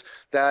vehicles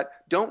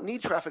that don't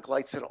need traffic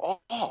lights at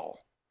all?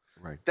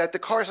 Right. That the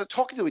cars are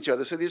talking to each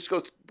other, so they just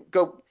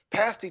go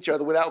past each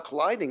other without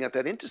colliding at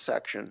that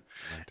intersection.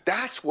 Right.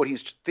 That's what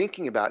he's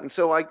thinking about. And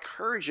so I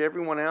encourage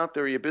everyone out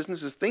there, your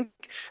businesses, think,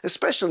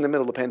 especially in the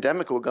middle of the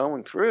pandemic we're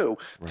going through,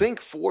 Right.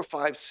 think 4,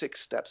 5, 6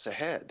 steps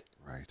ahead.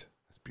 Right.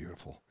 That's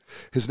beautiful.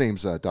 His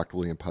name's Dr.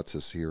 William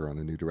Putsis here on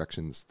A New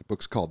Directions. The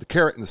book's called The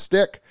Carrot and the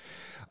Stick,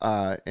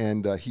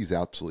 and he's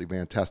absolutely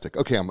fantastic.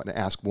 Okay, I'm going to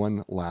ask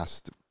one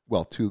last,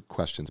 well, 2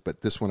 questions, but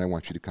this one I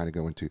want you to kind of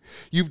go into.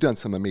 You've done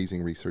some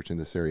amazing research in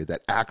this area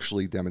that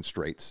actually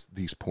demonstrates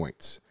these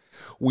points.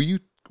 Will you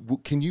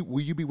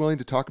be willing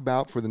to talk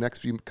about for the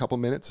next couple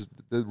minutes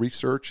the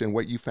research and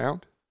what you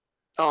found?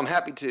 Oh, I'm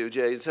happy to,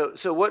 Jay.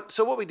 So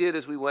what we did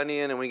is we went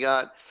in and we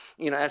got,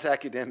 as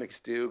academics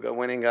do,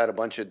 went in and got a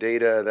bunch of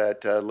data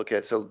that look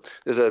at. So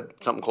there's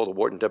something called a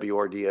Wharton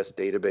WRDS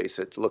database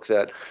that looks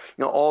at,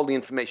 all the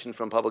information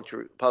from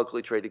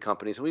publicly traded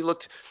companies. And we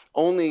looked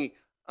only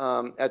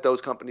at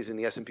those companies in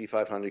the S&P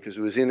 500 because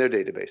it was in their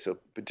database. So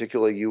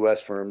particularly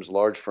U.S. firms,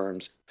 large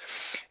firms,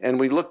 and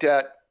we looked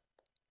at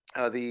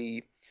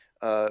the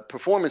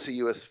performance of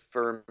U.S.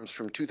 firms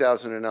from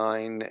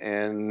 2009,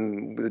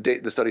 and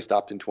the study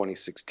stopped in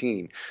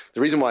 2016. The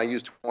reason why I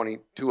used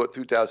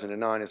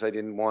 2009 is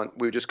we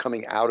were just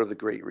coming out of the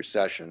Great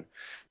Recession.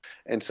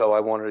 And so I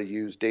wanted to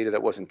use data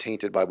that wasn't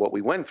tainted by what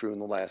we went through in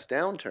the last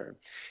downturn.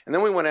 And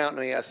then we went out and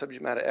we asked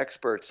subject matter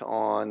experts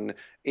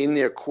in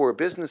their core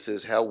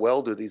businesses, how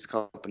well do these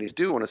companies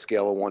do on a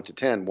scale of 1 to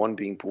 10, 1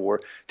 being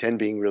poor, 10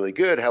 being really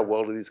good. How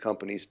well do these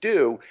companies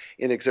do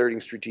in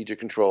exerting strategic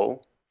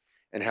control,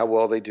 and how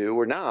well they do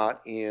or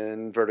not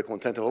in vertical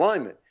incentive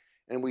alignment.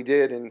 And we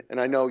did, and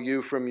I know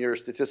you from your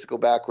statistical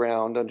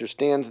background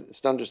understand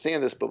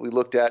this, but we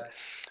looked at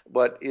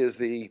what is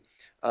the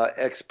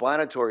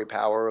explanatory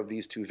power of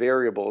these 2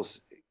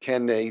 variables.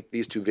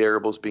 These 2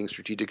 variables being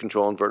strategic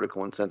control and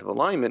vertical incentive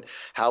alignment,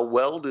 how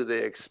well do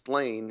they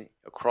explain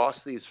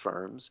across these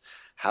firms?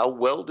 How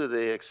well do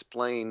they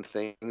explain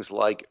things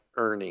like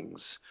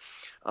earnings,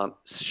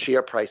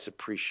 share price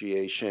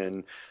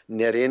appreciation,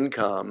 net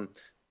income,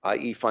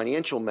 i.e.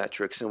 financial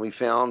metrics? And we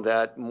found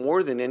that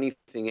more than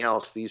anything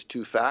else, these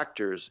 2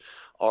 factors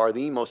are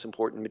the most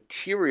important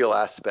material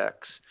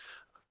aspects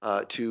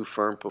to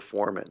firm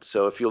performance.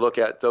 So if you look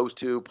at those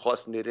 2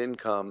 plus net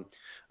income,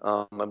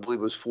 I believe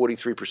it was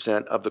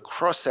 43% of the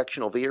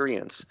cross-sectional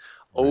variance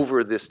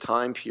over this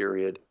time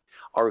period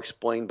are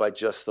explained by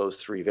just those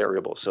 3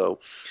 variables. So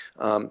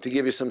to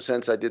give you some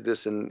sense, I did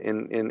this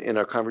in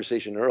our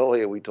conversation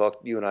earlier.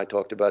 You and I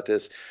talked about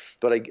this,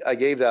 but I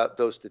gave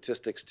those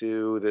statistics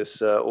to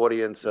this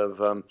audience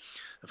of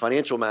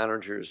financial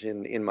managers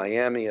in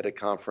Miami at a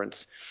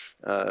conference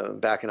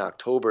back in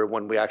October,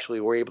 when we actually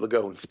were able to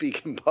go and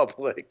speak in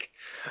public,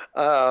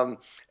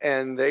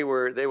 and they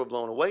were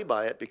blown away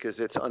by it, because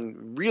it's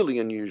really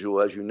unusual,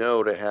 as you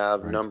know, to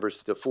have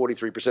numbers. The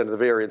 43% of the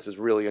variance is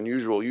really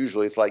unusual.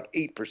 Usually it's like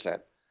 8%.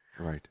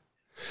 Right.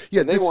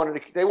 Yeah, and they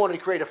wanted to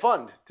create a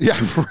fund. Yeah,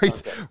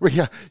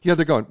 right. Yeah.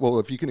 They're going, well,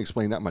 if you can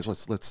explain that much,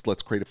 let's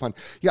create a fund.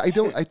 Yeah,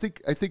 I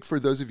think for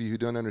those of you who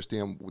don't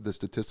understand the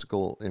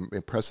statistical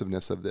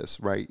impressiveness of this,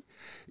 right,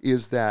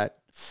 is that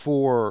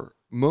for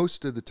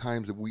most of the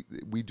times that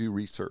we do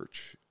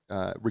research,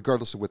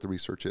 regardless of what the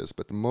research is,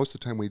 but most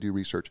of the time we do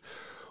research,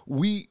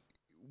 we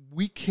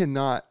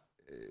cannot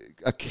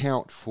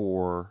account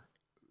for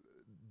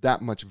that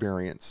much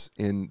variance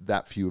in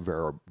that few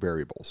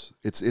variables.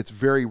 It's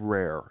very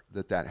rare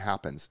that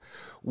happens,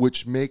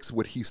 which makes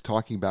what he's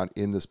talking about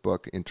in this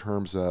book in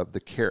terms of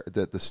the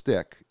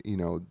stick,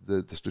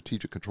 the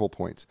strategic control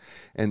points,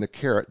 and the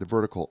carrot, the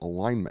vertical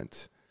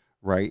alignment,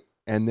 right?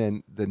 And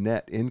then the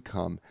net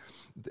income,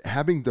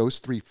 having those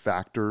 3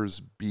 factors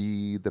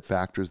be the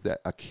factors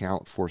that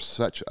account for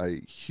such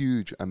a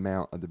huge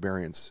amount of the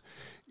variance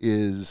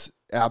is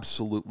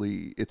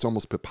absolutely, it's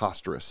almost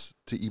preposterous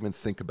to even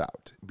think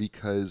about,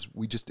 because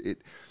we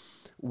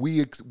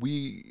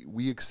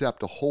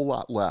accept a whole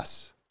lot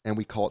less and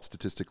we call it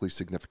statistically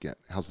significant.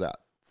 How's that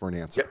for an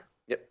answer?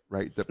 Yep.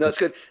 Right. No, that's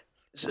good.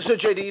 So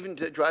Jay,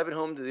 to drive it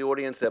home to the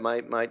audience that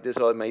might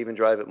even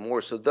drive it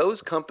more. So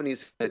those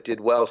companies that did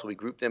well, so we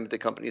grouped them into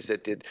companies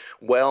that did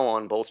well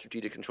on both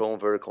strategic control and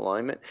vertical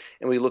alignment,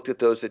 and we looked at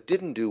those that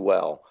didn't do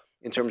well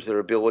in terms of their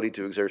ability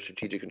to exert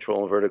strategic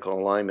control and vertical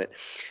alignment.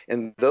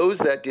 And those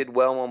that did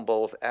well on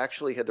both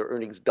actually had their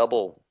earnings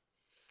double.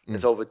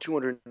 It's over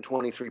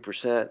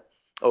 223%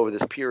 over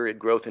this period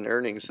growth in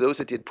earnings. Those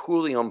that did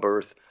poorly on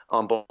both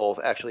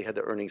actually had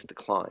their earnings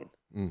decline.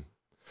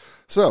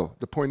 So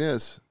the point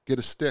is, get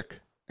a stick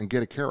and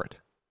get a carrot.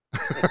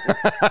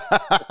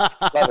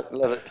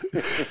 Love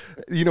it.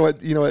 You know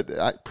what?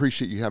 I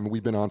appreciate you having.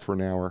 We've been on for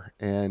an hour,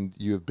 and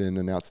you have been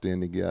an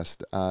outstanding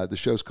guest. The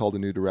show's called A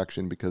New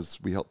Direction because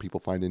we help people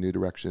find a new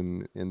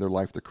direction in their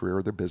life, their career,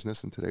 or their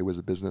business. And today was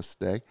a business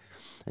day,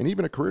 and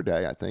even a career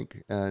day, I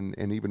think, and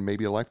even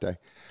maybe a life day.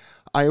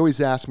 I always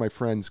ask my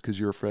friends, because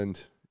you're a friend,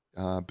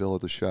 Bill,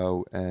 of the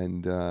show,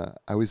 and I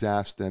always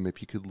ask them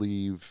if you could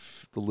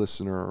leave the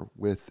listener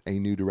with a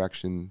new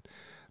direction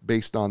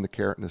based on the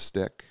carrot and the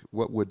stick.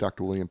 What would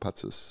Dr. William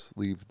Putsis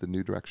leave the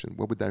new direction?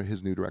 What would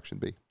his new direction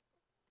be?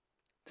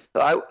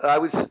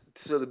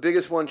 So the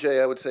biggest one,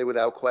 Jay, I would say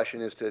without question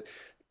is to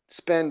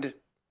spend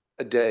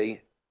a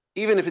day,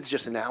 even if it's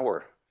just an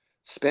hour,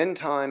 spend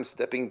time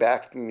stepping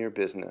back from your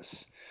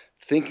business,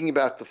 thinking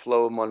about the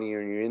flow of money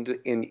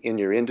in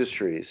your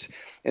industries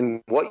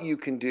and what you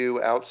can do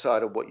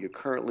outside of what you're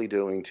currently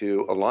doing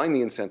to align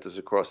the incentives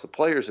across the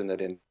players in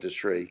that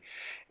industry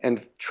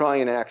and try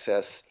and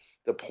access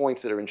the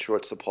points that are in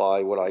short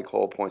supply, what I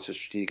call points of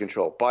strategic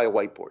control. Buy a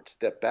whiteboard,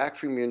 step back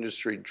from your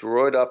industry,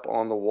 draw it up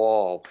on the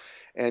wall.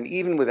 And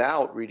even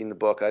without reading the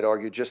book, I'd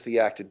argue just the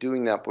act of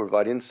doing that would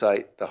provide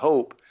insight. The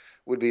hope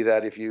would be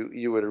that if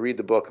you were to read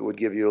the book, it would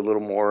give you a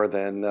little more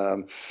than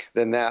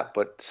that,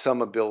 but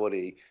some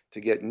ability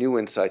to get new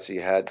insights that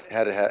you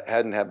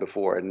hadn't had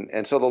before.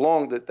 And so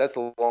that's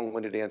the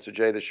long-winded answer,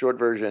 Jay. The short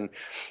version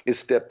is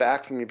step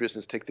back from your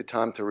business, take the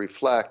time to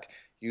reflect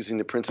using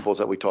the principles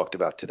that we talked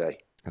about today.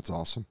 That's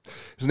awesome.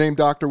 His name,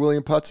 Dr.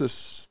 William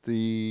Putsis.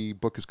 The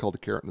book is called The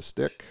Carrot and the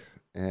Stick,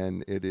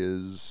 and it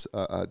is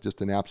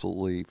just an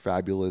absolutely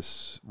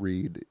fabulous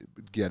read.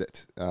 Get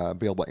it.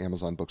 Available at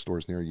Amazon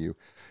bookstores near you.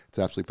 It's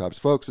absolutely fabulous.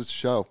 Folks, it's a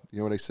show. You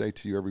know what I say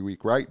to you every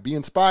week, right? Be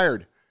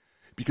inspired.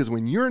 Because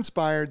when you're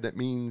inspired, that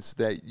means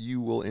that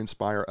you will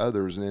inspire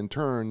others. And in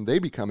turn, they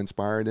become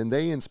inspired and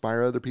they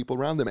inspire other people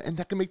around them. And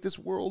that can make this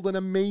world an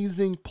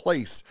amazing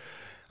place.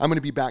 I'm going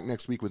to be back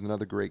next week with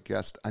another great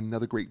guest,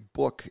 another great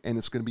book, and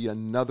it's going to be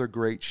another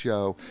great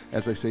show,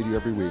 as I say to you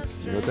every week.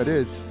 You know what that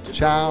is?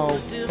 Ciao,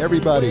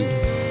 everybody.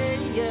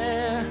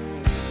 Yeah.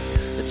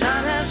 The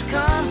time has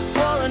come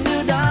for a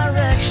new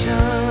direction.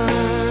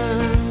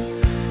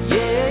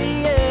 Yeah,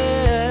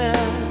 yeah.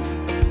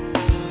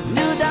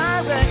 New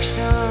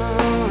direction.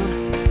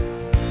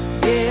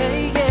 Yeah,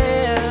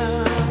 yeah.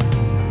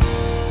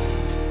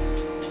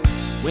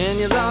 When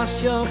you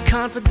lost your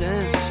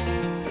confidence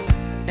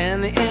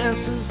and the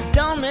answers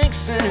don't make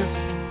sense,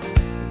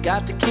 you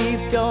got to keep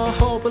your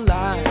hope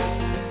alive.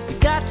 You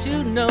got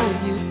to know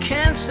you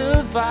can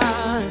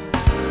survive.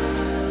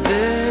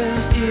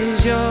 This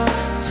is your